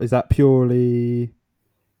Tony Is that purely...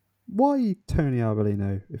 Why Tony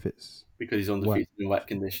Arbolino if it's Because he's undefeated in wet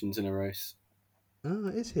conditions in a race. Oh,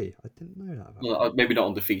 is he? I didn't know that about Well, him. maybe not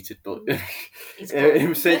undefeated, but He's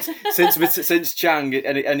good. since Chang,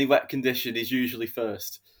 any wet condition is usually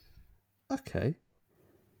first. Okay.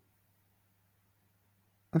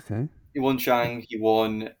 He won Chang, he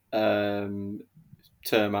won Termas.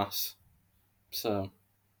 So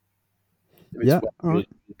if it's Yeah, wet, all really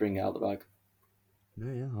right. bring it out the bag.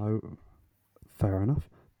 No, yeah, fair enough.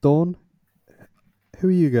 Dawn, who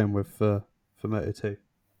are you going with for Moto2?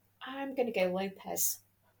 I'm going to go Lopez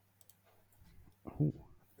Oh,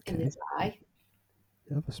 in the okay. dry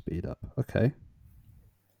The other speed up. Okay.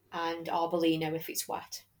 and Arbolino if it's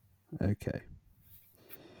wet. Okay.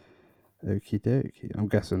 Okie dokie. I'm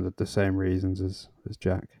guessing that the same reasons as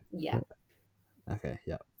Jack. Yeah. But, okay,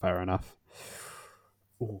 yeah, fair enough.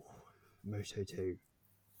 Ooh, Moto2.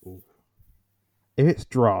 Ooh. If it's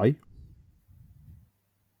dry,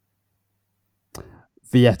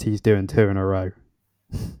 Vietti's doing 2 in a row.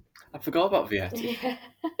 I forgot about Vietti.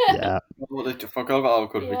 Yeah. I forgot about how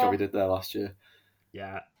good job he did there last year.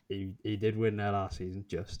 Yeah, he did win there last season,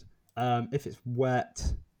 just. If it's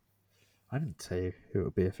wet, I didn't say who it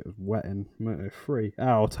would be if it was wet in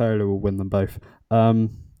Moto3. Taylor will win them both.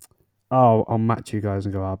 I'll match you guys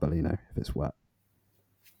and go Arbolino if it's wet.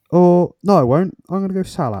 Or, no, I won't. I'm going to go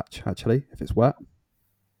Salach, actually, if it's wet.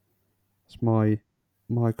 That's my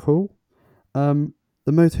call.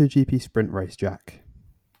 The MotoGP sprint race, Jack.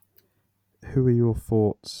 Who are your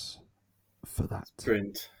thoughts for that?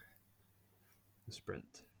 Sprint. The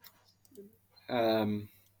sprint. I'm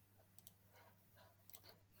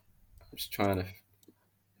just trying to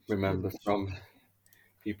remember from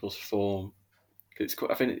people's form. I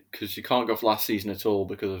think because you can't go for last season at all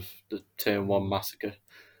because of the Turn 1 massacre.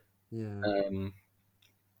 Yeah.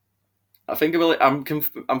 I think I'm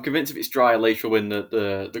convinced if it's dry, later will win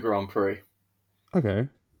the Grand Prix. Okay.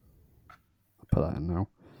 I'll put that in now.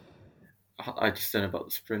 I just don't know about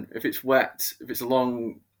the sprint. If it's wet, if it's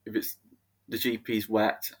the GP's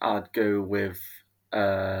wet, I'd go with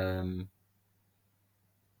I'll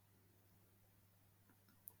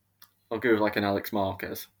go with like an Alex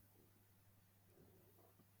Marquez.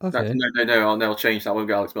 Okay. No, I'll change that. I won't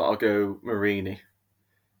go Alex, but I'll go Marini.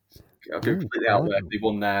 I'll go completely out there. He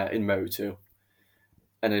won there in Moto2.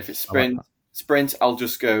 And if it's sprint, I'll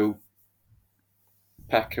just go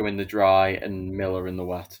Pecco in the dry and Miller in the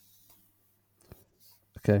wet.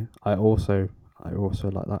 Okay. I also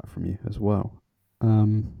like that from you as well.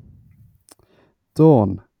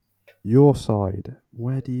 Dawn, your side.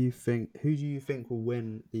 Who do you think will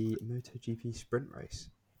win the MotoGP sprint race?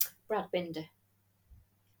 Brad Binder.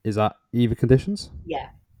 Is that either conditions? Yeah.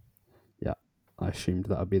 Yeah, I assumed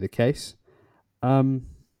that would be the case. The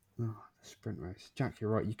sprint race. Jack,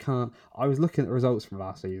 you're right. You can't. I was looking at the results from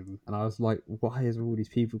last season, and I was like, why has all these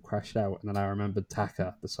people crashed out? And then I remembered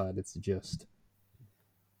Taka decided to just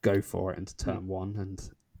go for it into turn 1, and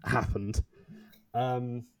it happened.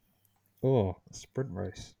 Sprint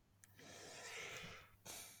race.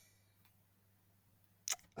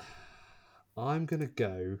 I'm gonna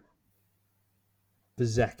go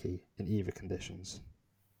Bezzecchi in either conditions.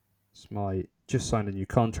 Just signed a new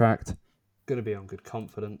contract. Gonna be on good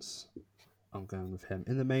confidence. I'm going with him.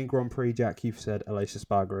 In the main Grand Prix, Jack, you've said Aleix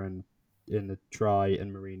Espargaro in the dry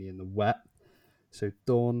and Marini in the wet. So,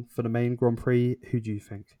 Dawn, for the main Grand Prix, who do you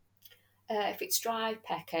think? If it's dry,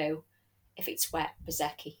 Pecco. If it's wet,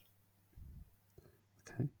 Bezzecchi.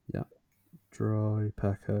 Okay, yeah. Dry,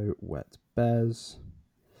 Pecco, wet, Bez.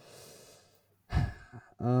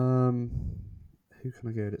 Who can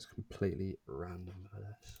I go that's completely random for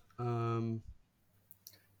this?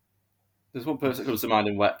 There's one person that comes to mind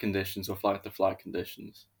in wet conditions or fly-to-fly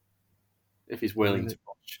conditions. If he's willing to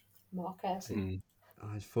watch. Marquez.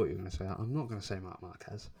 I thought you were going to say that. I'm not going to say Marc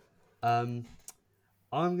Marquez. I'm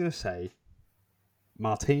going to say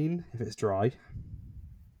Martin if it's dry.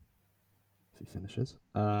 If he finishes.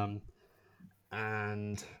 And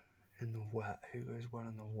in the wet, who goes well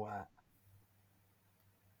in the wet?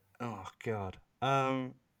 Oh God.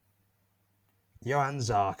 Johan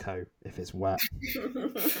Zarco if it's wet.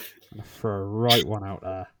 I'm gonna throw a right one out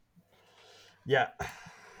there. Yeah,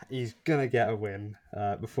 he's gonna get a win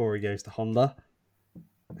before he goes to Honda.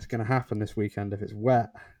 It's gonna happen this weekend if it's wet.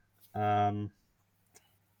 Probably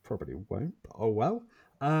won't, but oh well.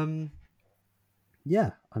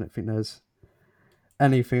 Yeah, I don't think there's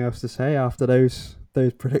anything else to say after those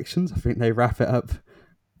predictions. I think they wrap it up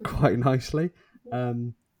quite nicely.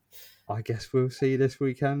 I guess we'll see this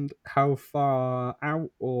weekend how far out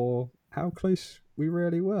or how close we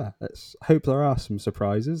really were. Let's hope there are some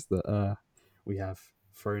surprises that we have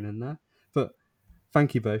thrown in there. But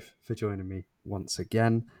thank you both for joining me once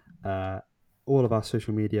again. All of our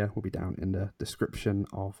social media will be down in the description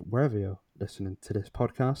of wherever you're listening to this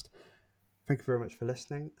podcast. Thank you very much for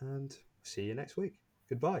listening, and see you next week.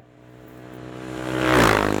 Goodbye.